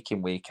football week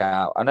in, week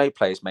out. I know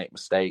players make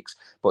mistakes,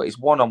 but he's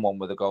one-on-one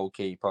with a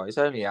goalkeeper. He's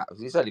only got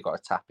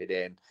to tap it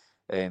in.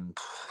 And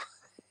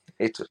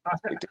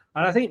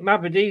I think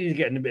Mavadini's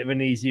getting a bit of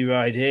an easy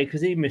ride here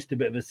because he missed a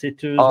bit of a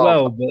sitter as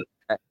well. But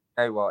you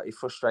know what? He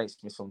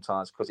frustrates me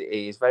sometimes because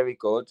he is very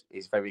good.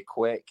 He's very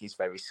quick. He's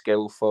very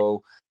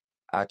skillful.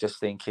 I just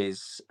think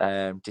his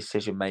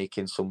decision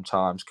making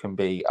sometimes can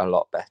be a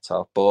lot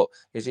better. But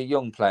he's a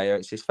young player.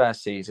 It's his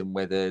first season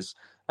with us,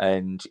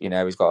 and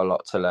he's got a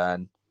lot to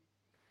learn.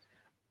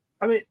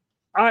 I mean,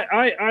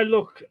 I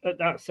look at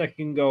that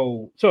second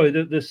goal. Sorry,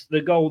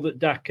 the goal that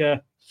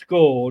Daka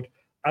scored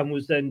and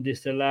was then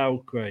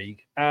disallowed,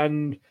 Craig.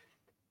 And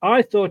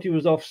I thought he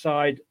was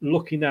offside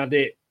looking at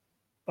it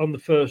on the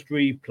first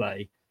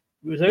replay.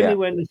 It was only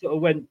when they sort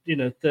of went,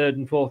 third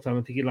and fourth time,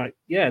 I'm thinking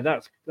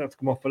that's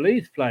come off a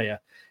Leeds player.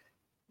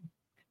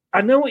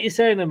 I know what you're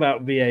saying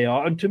about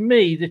VAR, and to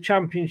me, the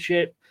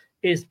Championship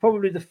is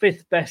probably the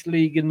fifth best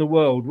league in the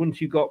world. Once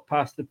you got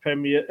past the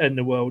Premier in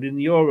the world, in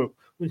Europe,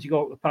 once you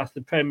got past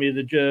the Premier,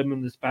 the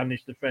German, the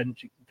Spanish, the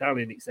French,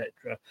 Italian,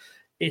 etc.,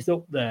 it's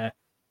up there.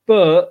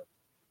 But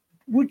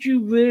would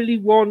you really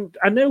want?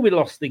 I know we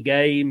lost the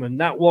game, and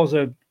that was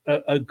a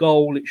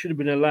goal. It should have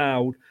been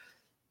allowed.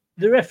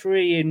 The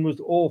refereeing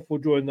was awful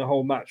during the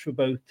whole match for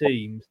both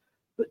teams.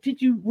 But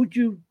would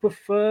you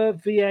prefer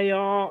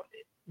VAR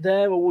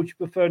there, or would you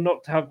prefer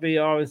not to have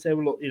VAR and say,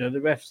 well, look, the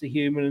refs are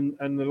human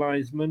and the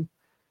linesman?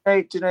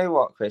 Hey, do you know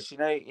what, Chris?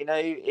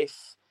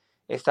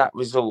 If that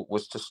result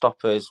was to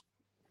stop us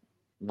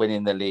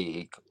winning the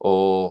league,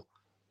 or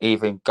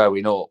even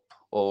going up,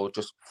 or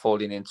just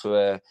falling into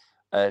a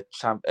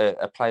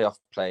playoff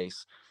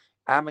place,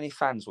 how many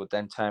fans would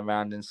then turn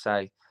around and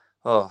say,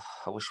 "Oh,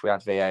 I wish we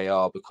had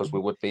VAR because we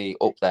would be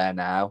up there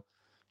now"?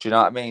 Do you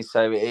know what I mean?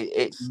 So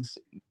it's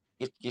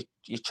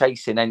you're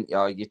chasing,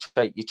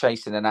 you're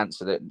chasing an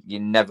answer that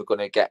you're never going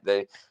to get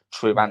the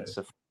true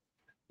answer.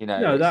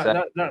 No,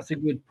 that's a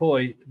good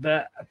point.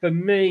 But for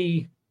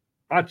me,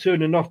 I'd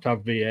sooner not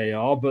have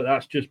VAR, but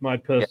that's just my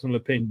personal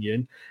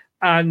opinion.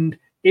 And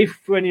if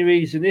for any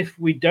reason, if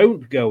we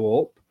don't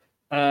go up,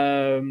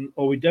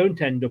 or we don't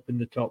end up in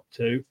the top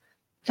two,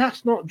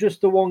 that's not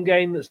just the one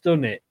game that's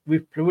done it.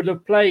 We would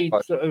have played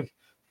sort of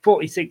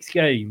 46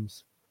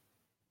 games.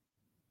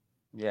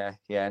 No,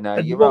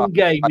 and you're one right.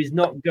 game is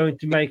not going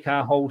to make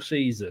our whole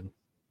season.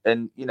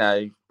 And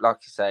like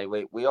you say,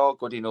 we are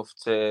good enough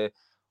to.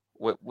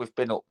 We've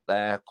been up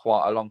there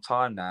quite a long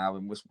time now,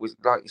 and we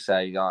like you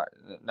say, like,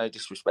 no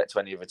disrespect to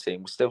any other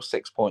team, we're still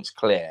 6 points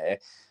clear,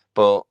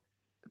 but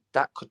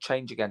that could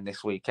change again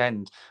this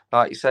weekend.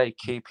 Like you say,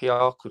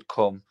 QPR could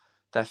come.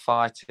 They're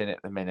fighting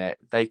at the minute.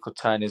 They could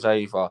turn us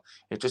over.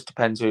 It just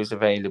depends who's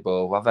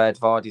available. I've heard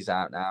Vardy's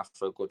out now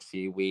for a good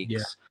few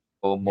weeks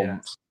or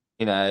months.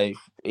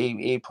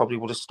 He probably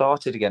would have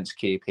started against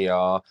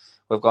QPR.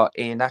 We've got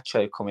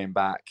Iheanacho coming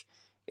back.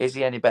 Is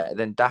he any better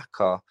than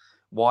Daka?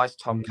 Why is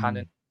Tom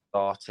Cannon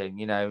starting?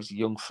 He's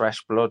young,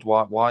 fresh blood.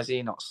 Why is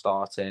he not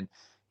starting?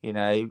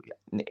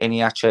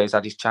 Iheanacho's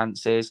had his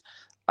chances.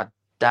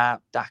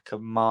 Daka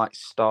might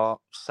start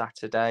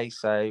Saturday.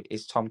 So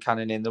is Tom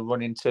Cannon in the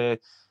running to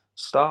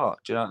start?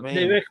 Do you know what I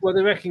mean?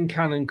 They reckon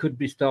Cannon could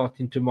be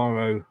starting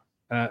tomorrow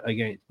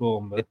against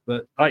Bournemouth,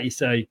 but like you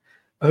say,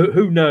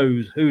 who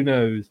knows? Who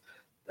knows?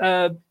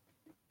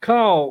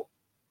 Carl,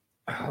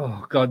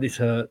 oh God, this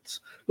hurts.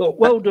 Look,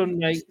 well done,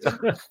 mate.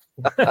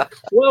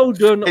 Well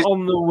done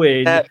on the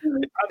win.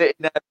 Sitting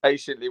there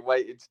patiently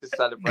waiting to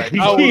celebrate.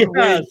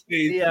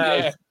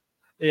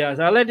 Yes,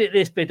 I'll edit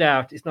this bit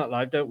out. It's not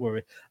live, don't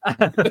worry.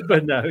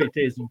 But no, it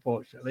is,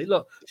 unfortunately.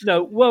 Look,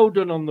 no, well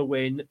done on the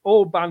win.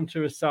 All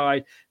banter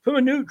aside, from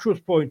a neutral's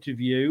point of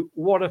view,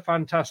 what a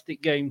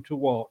fantastic game to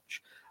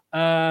watch.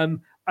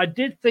 I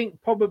did think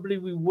probably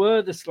we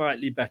were the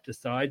slightly better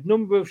side.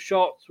 Number of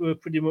shots were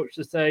pretty much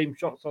the same.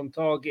 Shots on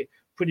target,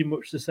 pretty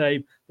much the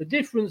same. The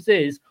difference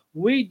is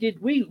we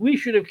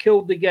should have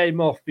killed the game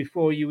off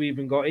before you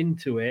even got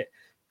into it.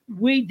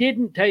 We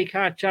didn't take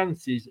our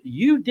chances.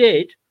 You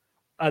did.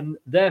 And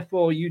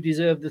therefore, you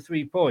deserve the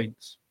 3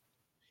 points.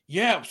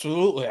 Yeah,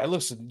 absolutely. I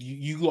listen.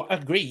 I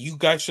agree. You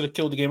guys should have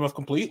killed the game off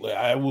completely.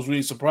 I was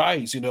really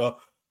surprised, and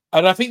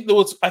I think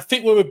when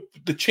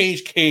the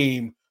change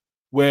came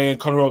when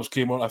Conor Roberts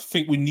came on, I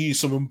think we needed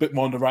someone a bit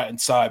more on the right hand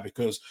side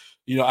because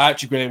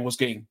Archie Graham was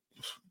getting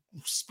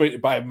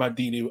sprinted by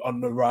Mandini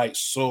on the right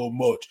so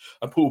much,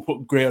 and people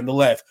put Gray on the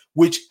left,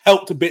 which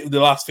helped a bit in the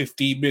last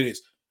 15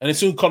 minutes. And as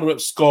soon as Conor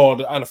Roberts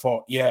scored, and I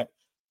thought, yeah,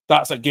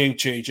 that's a game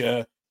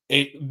changer.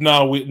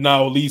 Now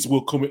Leeds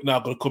will going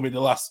to come in the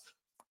last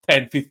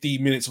 10,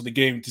 15 minutes of the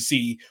game to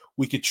see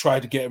we could try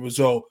to get a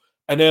result.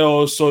 And then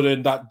all of a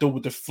sudden that double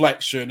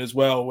deflection as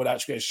well would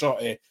actually get a shot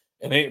here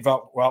and it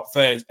without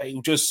fair.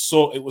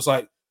 It was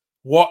like,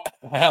 what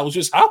the hell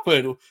just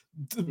happened?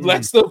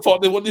 Leicester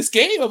thought they won this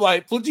game. I'm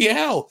like, bloody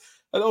hell.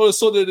 And all of a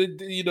sudden,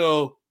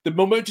 the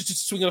momentum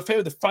just swinging in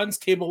favor. The fans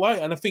came alive.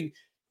 And I think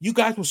you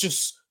guys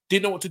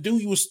didn't know what to do.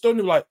 You were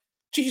stunned, like,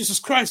 Jesus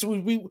Christ,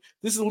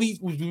 this is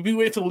Leeds. We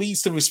waited for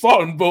Leeds to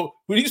respond, but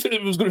we didn't think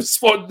it was going to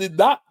respond in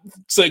that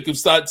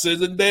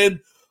circumstances. And then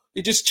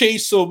it just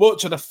changed so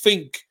much. And I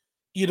think,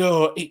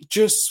 those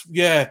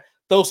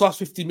last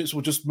 15 minutes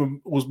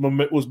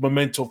was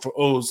momentum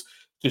for us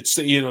to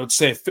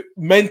say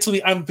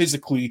mentally and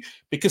physically,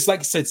 because like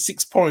I said,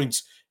 6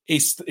 points,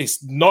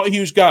 it's not a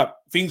huge gap.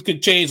 Things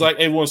can change, like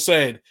everyone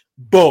said,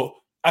 but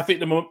I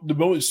think the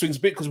moment swings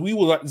a bit because we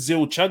were like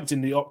 0 chance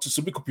in the Opta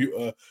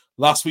supercomputer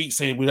last week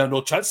saying we had no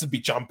chance to be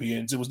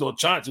champions. It was no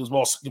chance. It was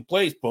more second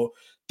place, but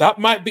that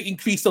might be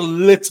increased a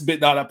little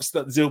bit now, that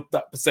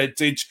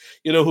percentage.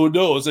 Who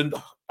knows? And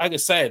like I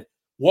said,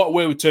 what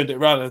way we turned it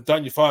around. And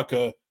Daniel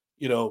Farker,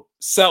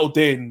 settled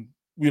in.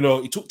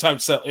 He took time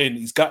to settle in.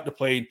 He's got the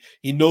plane.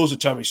 He knows the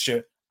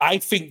championship. I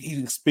think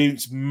his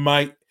experience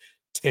might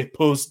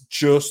tip us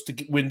just to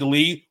win the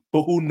league.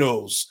 But who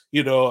knows?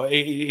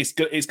 It's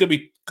gonna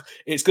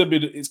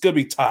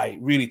be tight,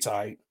 really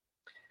tight.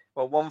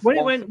 Well,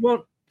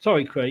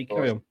 sorry, Craig,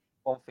 carry on.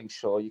 One thing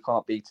sure, you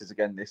can't beat us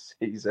again this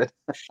season.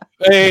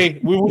 Hey,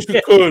 we wish we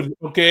could.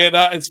 Okay,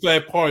 that is fair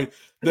point.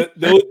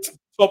 The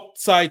top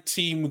side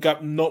team we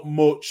got not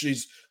much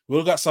is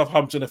we've got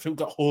Southampton. I think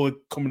we've got Hull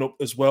coming up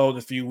as well in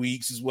a few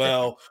weeks as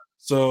well.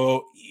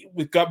 So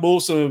we've got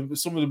some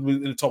of them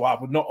in the top half,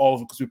 but not all of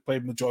them because we've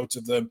played majority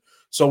of them.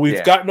 So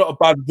we've got not a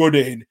bad run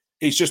in.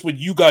 It's just when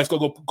you guys go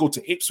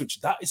to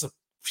Ipswich, that is a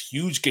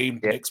huge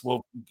game next.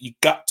 Well, you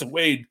got to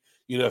win,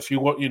 if you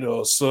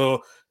want,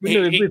 So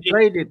we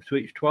played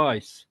Ipswich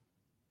twice.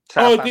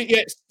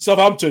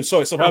 Southampton.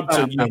 Sorry,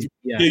 Southampton.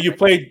 You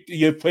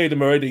played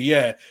them already.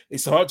 Yeah,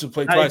 it's hard to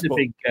play twice. That is a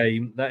big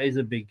game. That is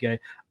a big game,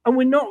 and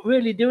we're not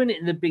really doing it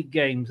in the big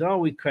games, are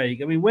we,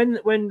 Craig? I mean,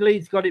 when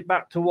Leeds got it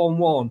back to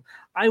 1-1,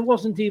 I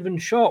wasn't even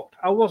shocked.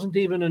 I wasn't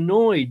even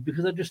annoyed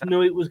because I just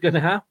knew it was going to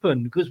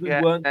happen because we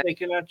weren't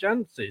taking our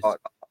chances.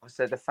 I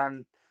said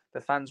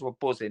the fans were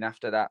buzzing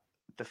after the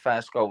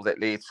first goal that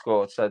Leeds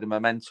scored. So the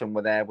momentum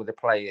were there with the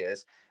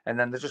players, and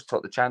then they just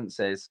took the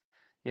chances.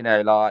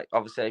 Like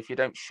obviously, if you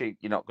don't shoot,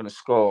 you're not going to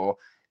score.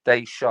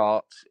 They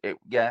shot it.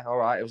 Yeah, all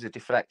right, it was a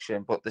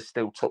deflection, but they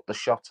still took the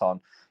shot on.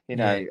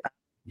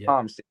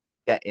 Times to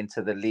get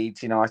into the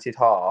Leeds United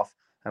half,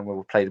 and we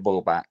will play the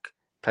ball back.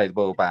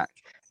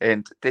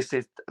 And this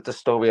is the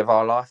story of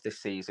our life this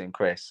season,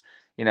 Chris.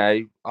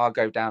 I'll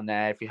go down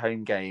there every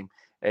home game.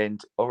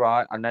 And all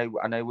right, I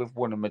know we've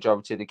won a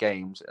majority of the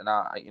games, and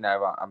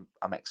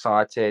I'm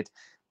excited,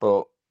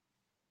 but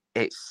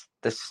it's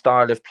the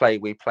style of play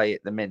we play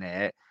at the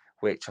minute,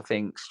 which I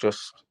think's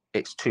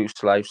it's too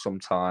slow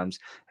sometimes.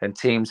 And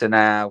teams are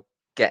now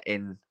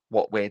getting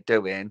what we're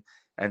doing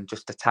and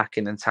just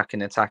attacking.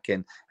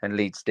 And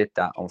Leeds did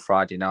that on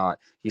Friday night.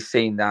 You've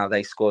seen now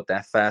they scored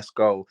their first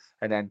goal,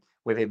 and then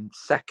within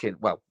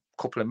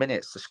couple of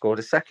minutes, they scored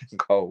a second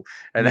goal,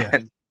 and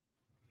then.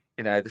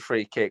 The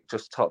free kick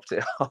just topped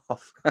it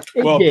off.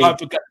 Well, Brad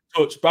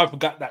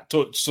forgot that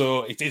touch,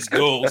 so it is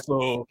goal.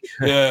 So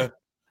yeah,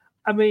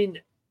 I mean,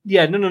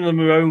 none of them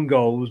are own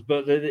goals,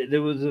 but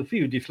there was a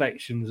few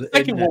deflections. The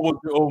second one was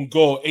the own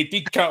goal. It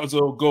did count as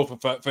an own goal for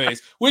Fat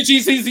Face, which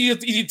is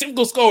a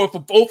typical scorer for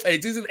both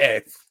ends, isn't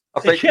it? I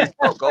think he's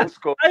got goal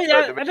scorer. I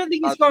don't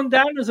think it's gone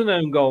down as an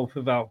own goal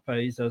for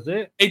Valpes, has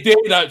it? It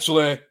did,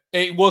 actually.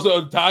 It wasn't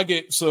on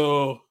target,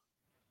 so...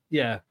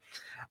 Yeah.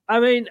 I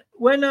mean,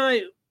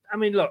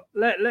 look,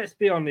 let's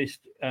be honest.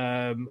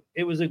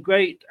 It was a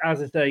great,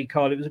 as I say,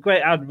 Carl, it was a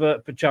great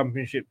advert for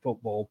Championship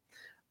football.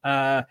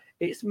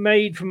 It's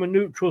made from a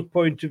neutral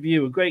point of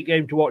view, a great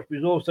game to watch, but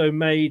it's also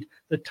made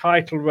the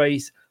title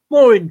race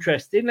more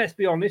interesting, let's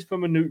be honest,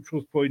 from a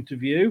neutral point of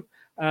view,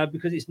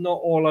 because it's not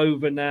all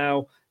over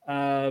now.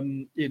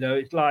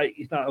 It's like,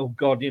 oh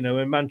God,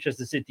 when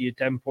Manchester City are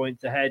 10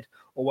 points ahead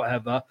or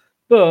whatever.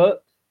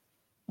 But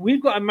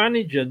we've got a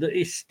manager that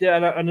is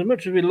still, and as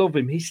much as we love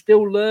him, he's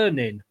still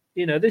learning.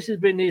 This has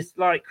been his,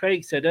 like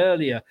Craig said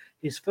earlier,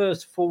 his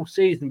first full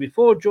season.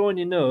 Before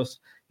joining us,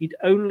 he'd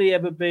only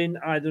ever been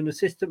either an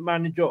assistant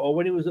manager or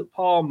when he was at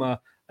Parma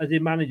as a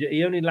manager,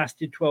 he only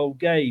lasted 12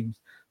 games.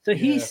 So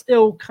he's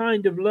still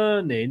kind of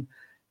learning.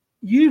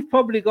 You've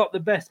probably got the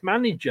best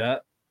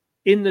manager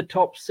in the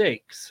top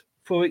 6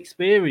 for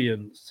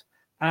experience.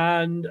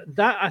 And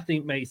that, I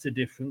think, makes a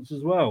difference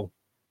as well.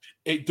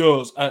 It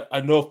does.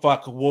 I know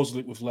Farker was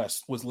with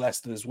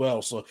Leicester as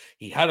well, so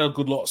he had a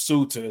good lot of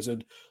suitors,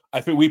 and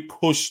I think we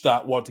pushed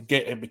that one to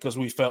get him because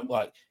we felt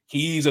like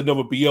he's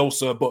another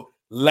Bielsa, but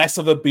less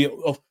of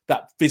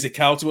that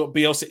physicality what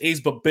Bielsa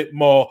is, but a bit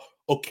more,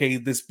 okay,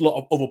 there's a lot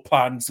of other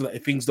plans that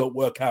if things don't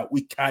work out,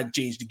 we can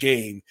change the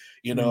game,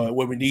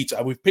 when we need to.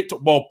 And we've picked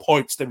up more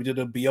points than we did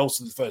on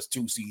Bielsa the first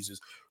 2 seasons.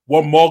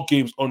 One more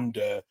games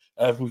under.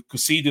 We've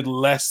conceded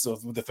less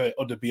under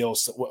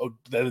Bielsa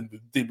than we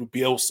did with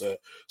Bielsa.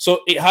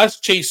 So it has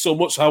changed so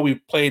much how we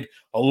played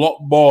a lot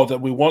more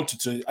than we wanted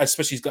to,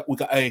 especially we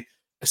got a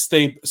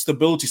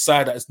stability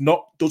side that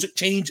doesn't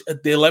change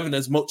at the 11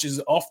 as much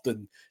as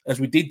often as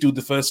we did do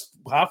the first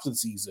half of the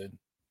season.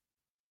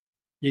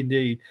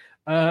 Indeed.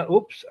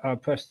 Oops, I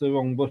pressed the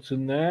wrong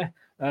button there.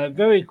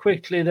 Very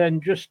quickly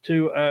then, just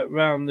to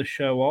round the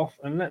show off,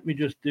 and let me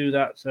just do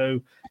that. So,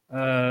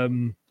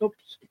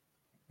 oops,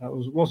 that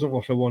wasn't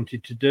what I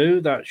wanted to do.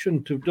 That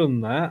shouldn't have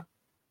done that.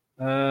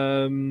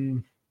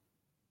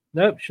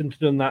 Nope, shouldn't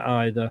have done that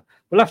either.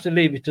 We'll have to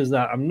leave it as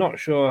that. I'm not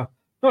sure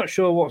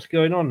what's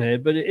going on here,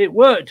 but it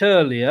worked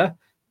earlier,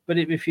 but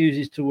it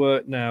refuses to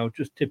work now.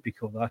 Just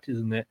typical, that,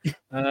 isn't it?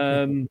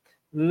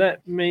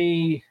 Let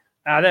me...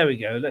 there we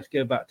go. Let's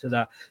go back to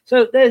that.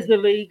 So there's the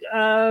league.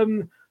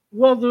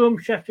 Rotherham,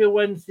 Sheffield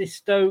Wednesday,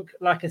 Stoke.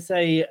 Like I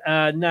say,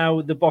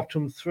 now the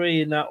bottom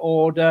 3 in that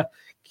order.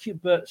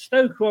 But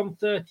Stoke are on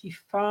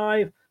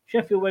 35.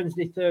 Sheffield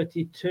Wednesday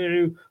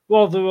 32.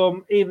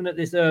 Rotherham, even at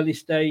this early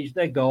stage,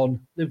 they're gone.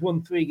 They've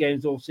won 3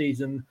 games all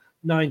season,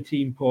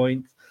 19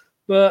 points.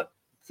 But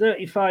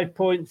 35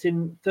 points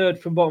in third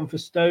from bottom for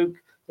Stoke.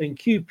 Then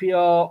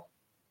QPR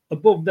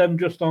above them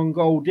just on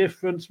goal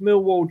difference.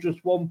 Millwall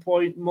just 1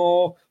 point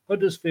more.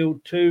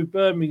 Huddersfield 2.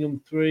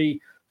 Birmingham 3.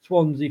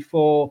 Swansea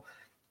 4.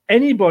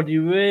 Anybody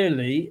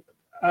really,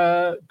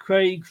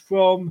 Craig,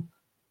 from...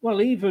 Well,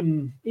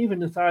 even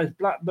as high as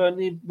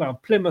Blackburn,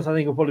 Plymouth, I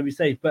think will probably be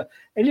safe. But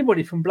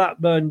anybody from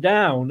Blackburn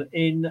down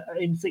in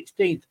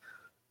 16th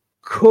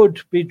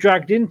could be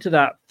dragged into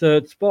that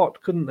third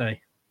spot, couldn't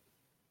they?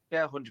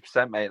 Yeah,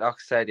 100%, mate. Like I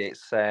said,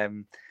 it's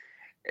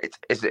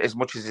as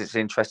much as it's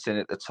interesting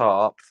at the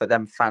top for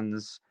them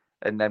fans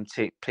and them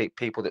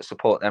people that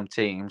support them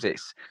teams.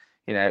 It's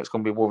it's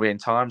going to be worrying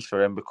times for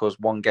them because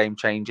one game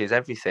changes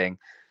everything.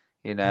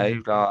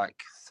 Like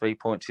 3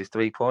 points is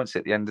 3 points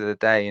at the end of the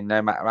day. And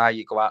no matter how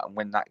you go out and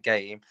win that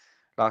game,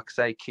 like I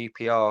say,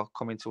 QPR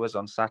coming to us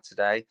on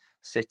Saturday,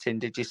 sitting,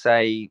 did you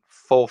say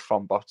 4th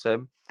from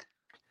bottom?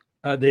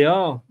 They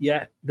are,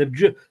 yeah. They've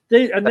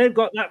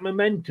got that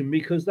momentum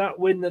because that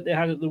win that they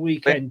had at the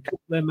weekend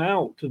took them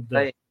out of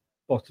the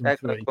bottom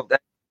 3. They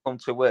come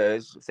to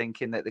us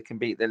thinking that they can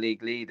beat the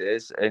league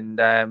leaders. And,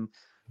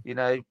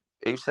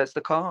 who says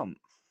they can't?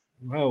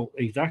 Well,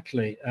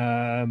 exactly.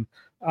 I'm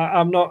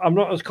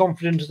not as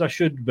confident as I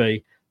should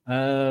be.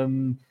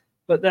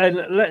 But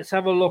then let's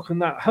have a look,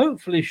 and that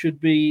hopefully should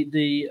be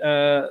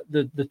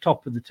the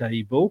top of the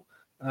table.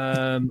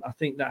 I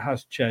think that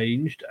has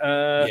changed.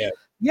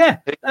 Yeah.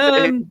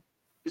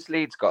 Who's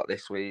Leeds got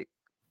this week?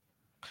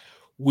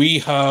 We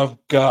have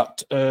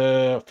got,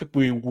 I think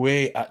we're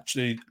away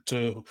actually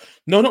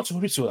not to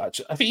Huddersfield,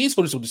 actually. I think it's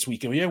Huddersfield this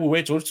weekend. Yeah, we're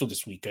away to Huddersfield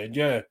this weekend,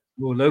 yeah.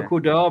 Well, local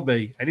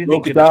derby.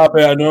 Local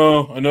derby, I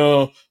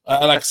know.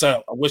 Like I said,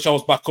 I wish I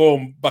was back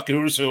in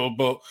Huddersfield,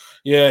 but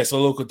yeah, it's a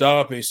local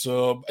derby.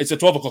 So it's a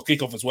 12 o'clock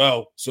kickoff as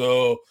well.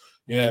 So,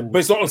 yeah, but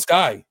it's not on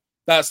Sky.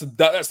 That's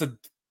the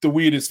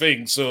weirdest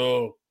thing,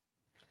 so...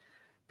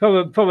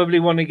 Probably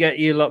want to get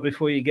you a lot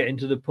before you get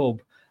into the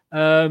pub.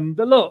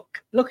 But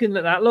looking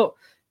at that,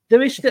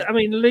 there is still,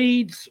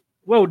 Leeds,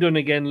 well done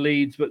again,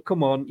 Leeds, but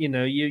come on,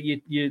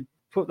 you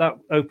put that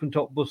open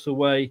top bus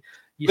away.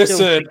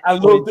 Listen, I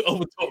love the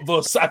open top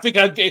bus. I think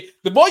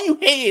the more you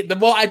hate it, the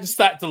more I just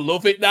start to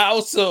love it now.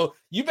 So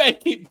you better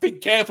be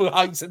careful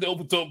how you say the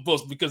open top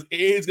bus because it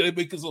is going to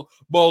make us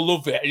more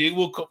love it, and it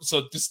will come.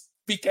 So just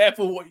be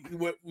careful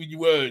with your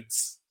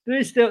words. There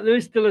is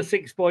still a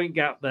 6 point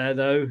gap there,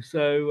 though.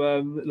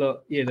 So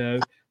look,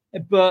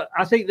 But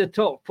I think the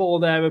top four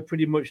there are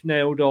pretty much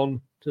nailed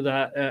on to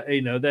that.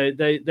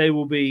 They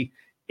will be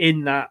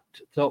in that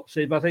top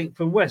six. But I think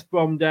from West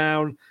Brom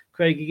down,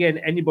 Craig, again,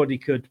 anybody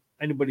could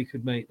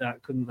make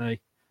that, couldn't they?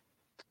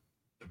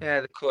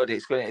 Yeah, they could.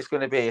 It's going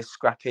to be a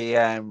scrappy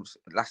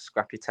last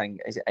scrappy 10.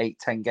 Is it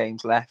 8-10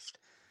 games left?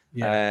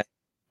 Yeah, it's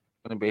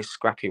going to be a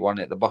scrappy one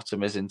at the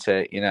bottom, isn't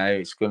it?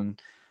 It's going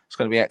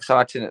to be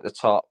exciting at the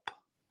top,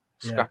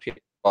 scrappy at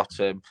the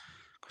bottom,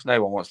 because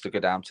no one wants to go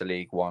down to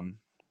League One,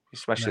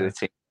 especially the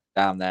team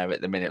down there at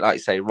the minute. Like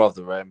you say,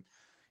 Rotherham,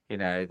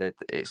 that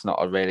it's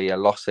not really a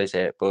loss, is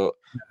it? But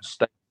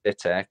Stoke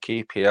City,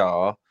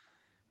 QPR,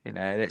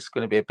 it's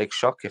going to be a big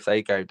shock if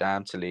they go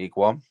down to League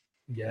One.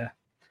 Yeah.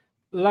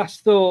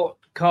 Last thought,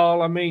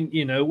 Carl. I mean,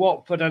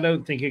 Watford, I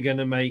don't think are going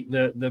to make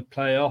the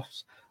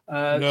playoffs.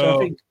 No. So I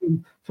think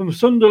from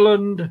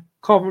Sunderland,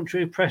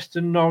 Coventry,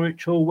 Preston,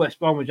 Norwich, Hull, West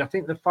Bromwich, I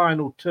think the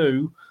final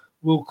two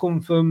will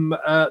come from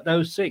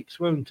those six,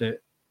 won't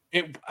it?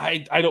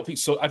 I don't think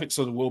so. I think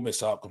Sunderland will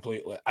miss out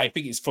completely. I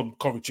think it's from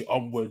Coventry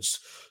onwards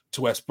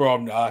to West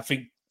Brom. I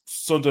think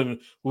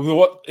Sunderland,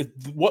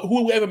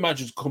 whoever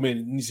manages come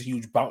in needs a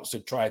huge bounce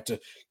to try to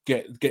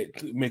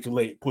make a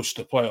late push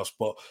to playoffs.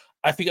 But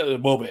I think at the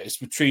moment it's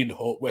between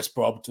West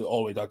Brom all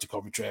the way down to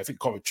Coventry. I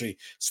think Coventry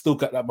still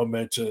got that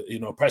momentum.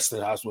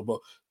 Preston has one, but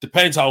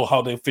depends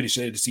how they finish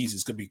the season.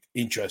 It's going to be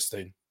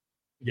interesting.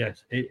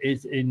 Yes, it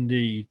is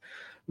indeed.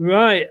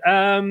 Right,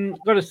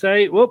 got to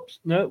say, whoops,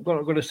 no,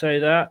 got to say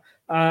that.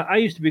 I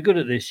used to be good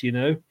at this,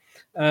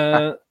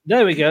 There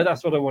we go.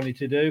 That's what I wanted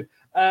to do.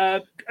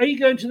 Are you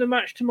going to the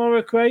match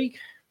tomorrow, Craig?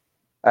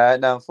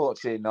 No,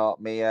 unfortunately not.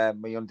 My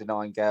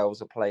under-9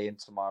 girls are playing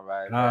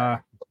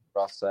tomorrow.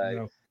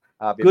 So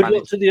no. Good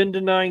luck to the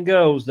under-9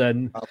 girls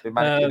then. I'll be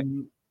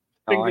managing.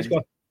 Fingers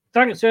crossed.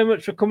 Thanks so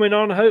much for coming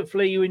on.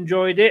 Hopefully you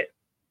enjoyed it.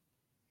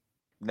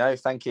 No,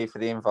 thank you for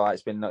the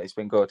invite. It's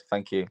been good.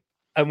 Thank you.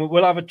 And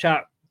we'll have a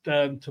chat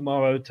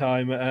tomorrow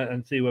time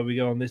and see where we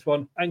go on this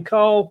one. And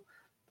Carl,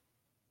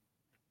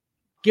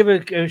 give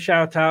a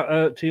shout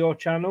out to your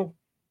channel.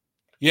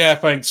 Yeah,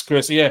 thanks,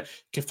 Chris. Yeah, you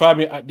can find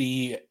me at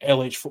the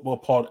LH Football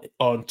Pod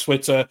on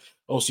Twitter.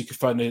 Also, you can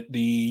find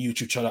the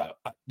YouTube channel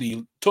at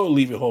the Total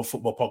Leaving Home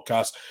Football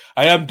Podcast.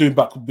 I am doing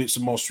back bits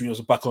and more streams.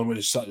 I'm back on when I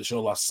started the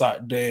show last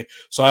Saturday,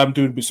 so I am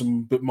doing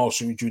bit more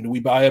streaming during the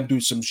week. But I am doing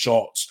some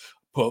shorts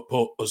put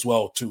as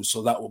well too,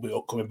 so that will be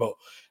upcoming.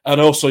 And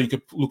also, you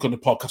can look on the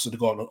podcast and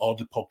go on all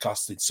the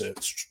podcasting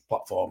search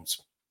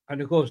platforms. And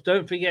of course,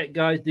 don't forget,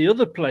 guys, the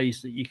other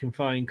place that you can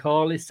find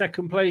Carl is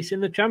second place in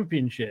the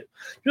championship.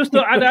 Just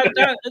thought I'd add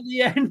that at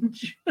the end.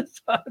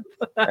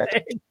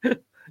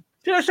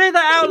 Did I say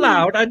that out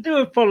loud? I do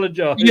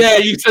apologize. Yeah,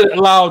 you said it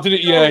loud,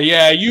 didn't you?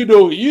 Yeah. You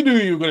knew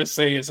you were going to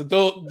say it, so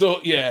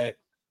don't. Yeah.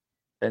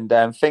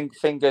 And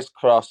fingers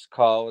crossed,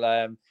 Carl.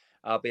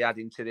 I'll be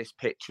adding to this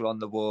picture on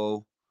the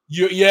wall.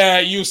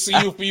 You see.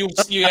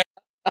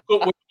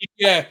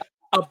 Yeah.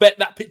 I bet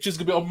that picture's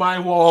gonna be on my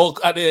wall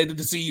at the end of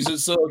the season.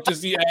 So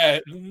just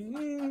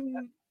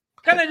Can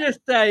I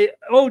just say,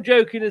 all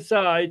joking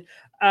aside,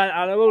 and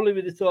I'll only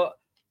with the thought,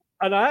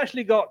 and I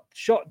actually got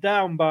shot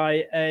down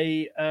by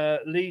a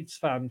Leeds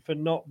fan for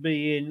not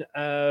being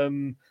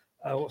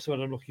what's the word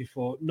I'm looking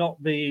for?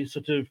 Not being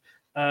sort of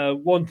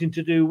wanting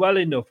to do well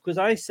enough, because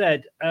I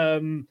said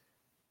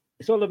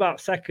it's all about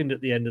second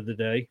at the end of the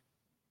day.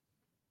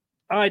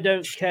 I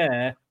don't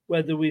care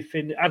whether we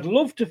finish. I'd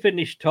love to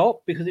finish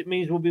top because it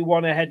means we'll be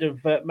one ahead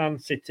of Man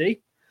City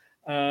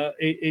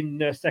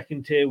in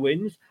second tier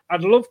wins.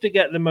 I'd love to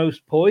get the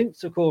most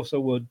points, of course I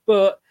would,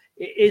 but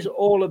it is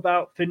all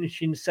about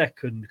finishing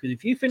second, because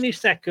if you finish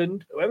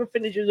second, whoever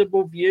finishes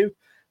above you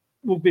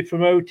will be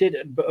promoted,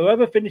 but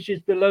whoever finishes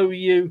below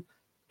you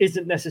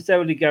isn't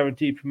necessarily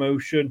guaranteed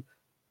promotion.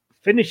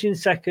 Finishing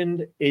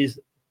second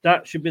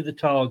that should be the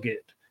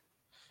target.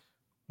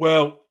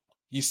 Well,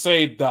 you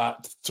say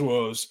that to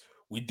us.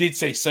 We did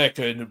say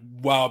second a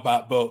while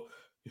back, but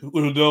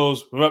who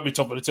knows? We might be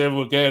top of the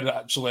table again,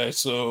 actually.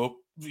 So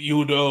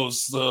who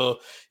knows? So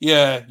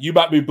yeah, you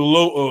might be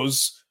below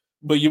us,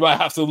 but you might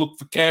have to look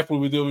careful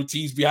with the other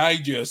teams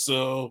behind you.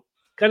 So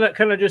can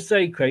I just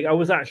say, Craig, I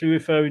was actually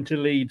referring to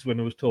Leeds when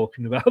I was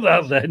talking about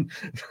that. Then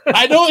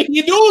I know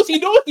he knows he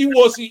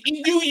was. He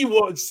knew he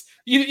was.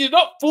 You're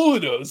not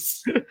fooling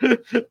us,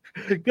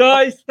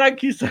 guys.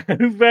 Thank you so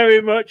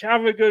very much.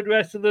 Have a good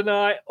rest of the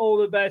night. All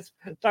the best.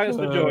 Thanks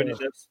for joining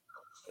us.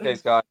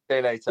 Cheers, guys. See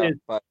you later. Cheers.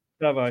 Bye.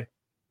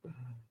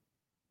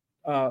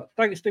 Bye.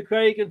 Thanks to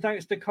Craig and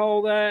thanks to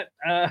Cole there.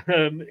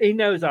 He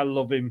knows I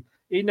love him.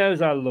 He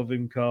knows I love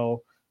him,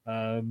 Cole.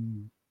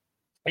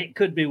 It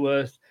could be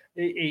worse.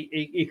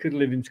 He could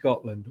live in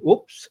Scotland.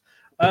 Whoops.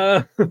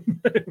 I'm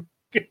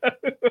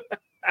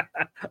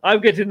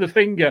getting the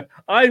finger.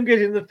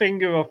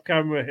 Off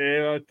camera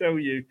here, I tell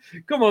you.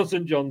 Come on,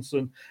 St.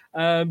 Johnson.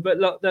 But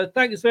look,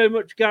 thanks very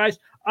much, guys.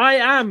 I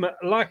am,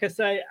 like I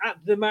say, at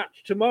the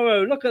match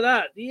tomorrow. Look at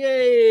that.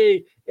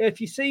 Yay.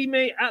 If you see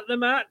me at the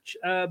match,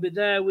 I'll be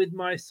there with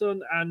my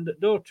son and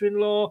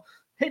daughter-in-law.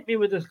 Hit me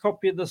with a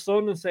copy of The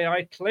Sun and say,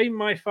 I claim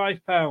my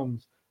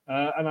 £5.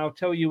 and I'll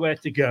tell you where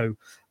to go.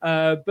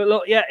 But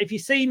look, yeah, if you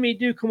see me,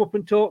 do come up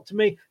and talk to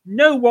me.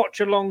 No watch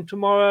along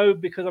tomorrow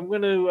because I'm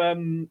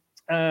going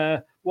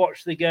to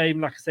watch the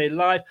game, like I say,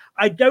 live.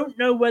 I don't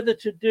know whether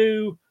to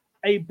do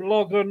a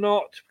blog or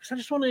not because I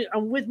just want to.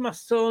 I'm with my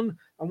son.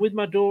 I'm with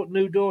my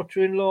new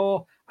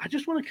daughter-in-law. I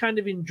just want to kind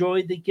of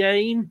enjoy the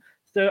game.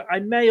 So I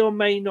may or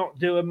may not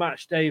do a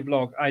match day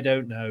vlog. I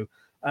don't know.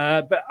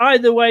 But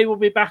either way, we'll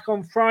be back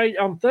on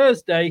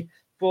Thursday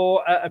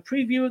for a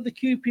preview of the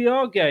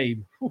QPR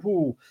game.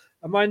 Ooh,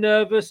 am I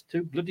nervous?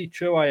 Too bloody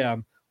true I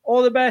am.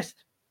 All the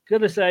best.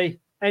 Gonna say,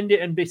 end it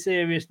and be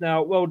serious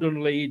now. Well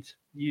done, Leeds.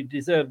 You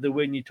deserve the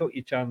win. You took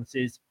your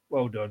chances.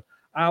 Well done.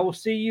 I will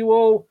see you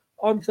all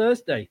on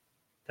Thursday.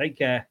 Take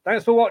care.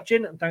 Thanks for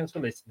watching and thanks for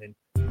listening.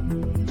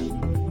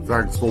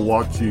 Thanks for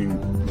watching.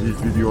 These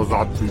videos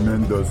are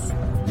tremendous.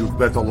 You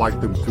better like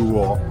them too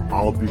or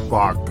I'll be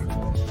back.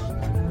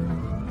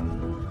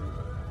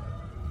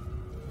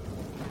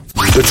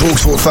 The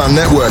TalkSport Fan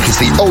Network is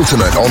the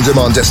ultimate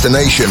on-demand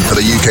destination for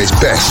the UK's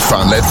best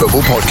fan-led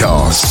football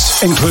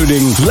podcasts.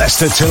 Including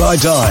Leicester Till I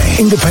Die,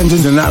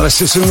 independent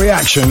analysis and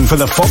reaction for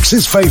the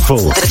Foxes faithful.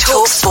 The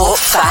TalkSport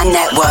Fan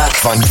Network.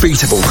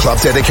 Unbeatable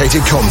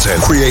club-dedicated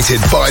content created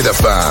by the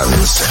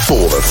fans,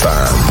 for the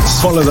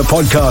fans. Follow the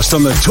podcast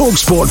on the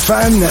TalkSport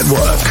Fan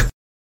Network.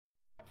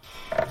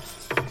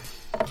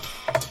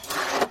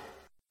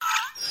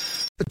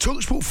 The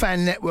TalkSport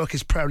Fan Network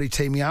is proudly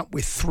teaming up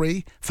with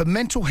 3 for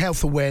Mental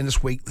Health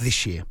Awareness Week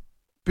this year.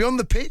 Beyond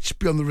the pitch,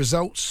 beyond the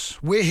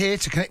results, we're here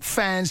to connect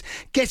fans,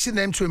 getting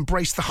them to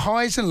embrace the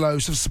highs and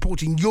lows of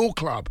supporting your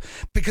club,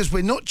 because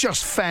we're not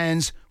just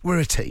fans, we're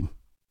a team.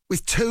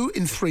 With 2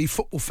 in 3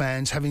 football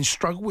fans having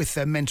struggled with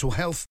their mental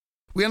health,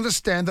 we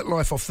understand that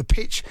life off the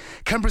pitch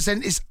can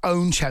present its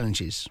own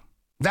challenges.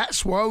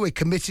 That's why we're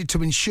committed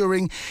to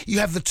ensuring you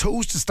have the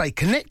tools to stay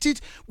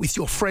connected with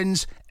your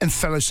friends and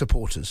fellow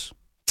supporters.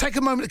 Take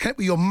a moment to connect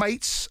with your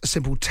mates. A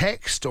simple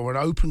text or an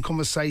open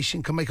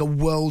conversation can make a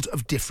world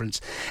of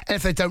difference. And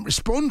if they don't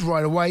respond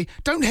right away,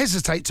 don't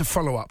hesitate to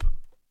follow up.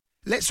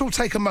 Let's all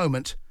take a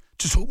moment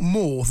to talk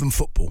more than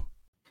football.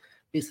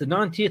 It's the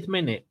 90th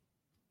minute.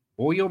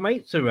 All your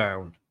mates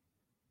around.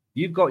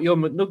 You've got your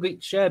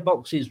McNugget share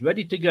boxes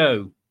ready to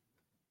go.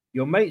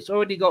 Your mate's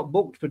already got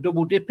booked for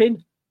double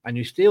dipping, and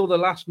you steal the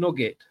last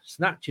nugget,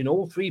 snatching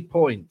all 3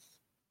 points.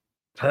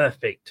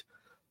 Perfect.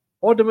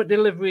 Order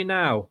McDelivery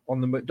now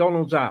on the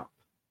McDonald's app.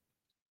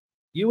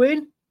 You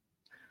in?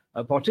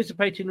 At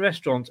participating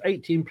restaurants,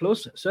 18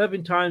 plus,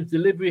 serving times,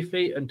 delivery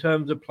fee and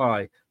terms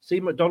apply.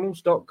 See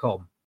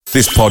mcdonalds.com.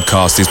 This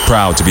podcast is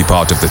proud to be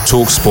part of the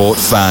TalkSport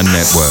Fan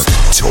Network.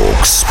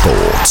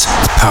 TalkSport.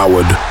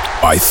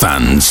 Powered by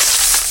fans.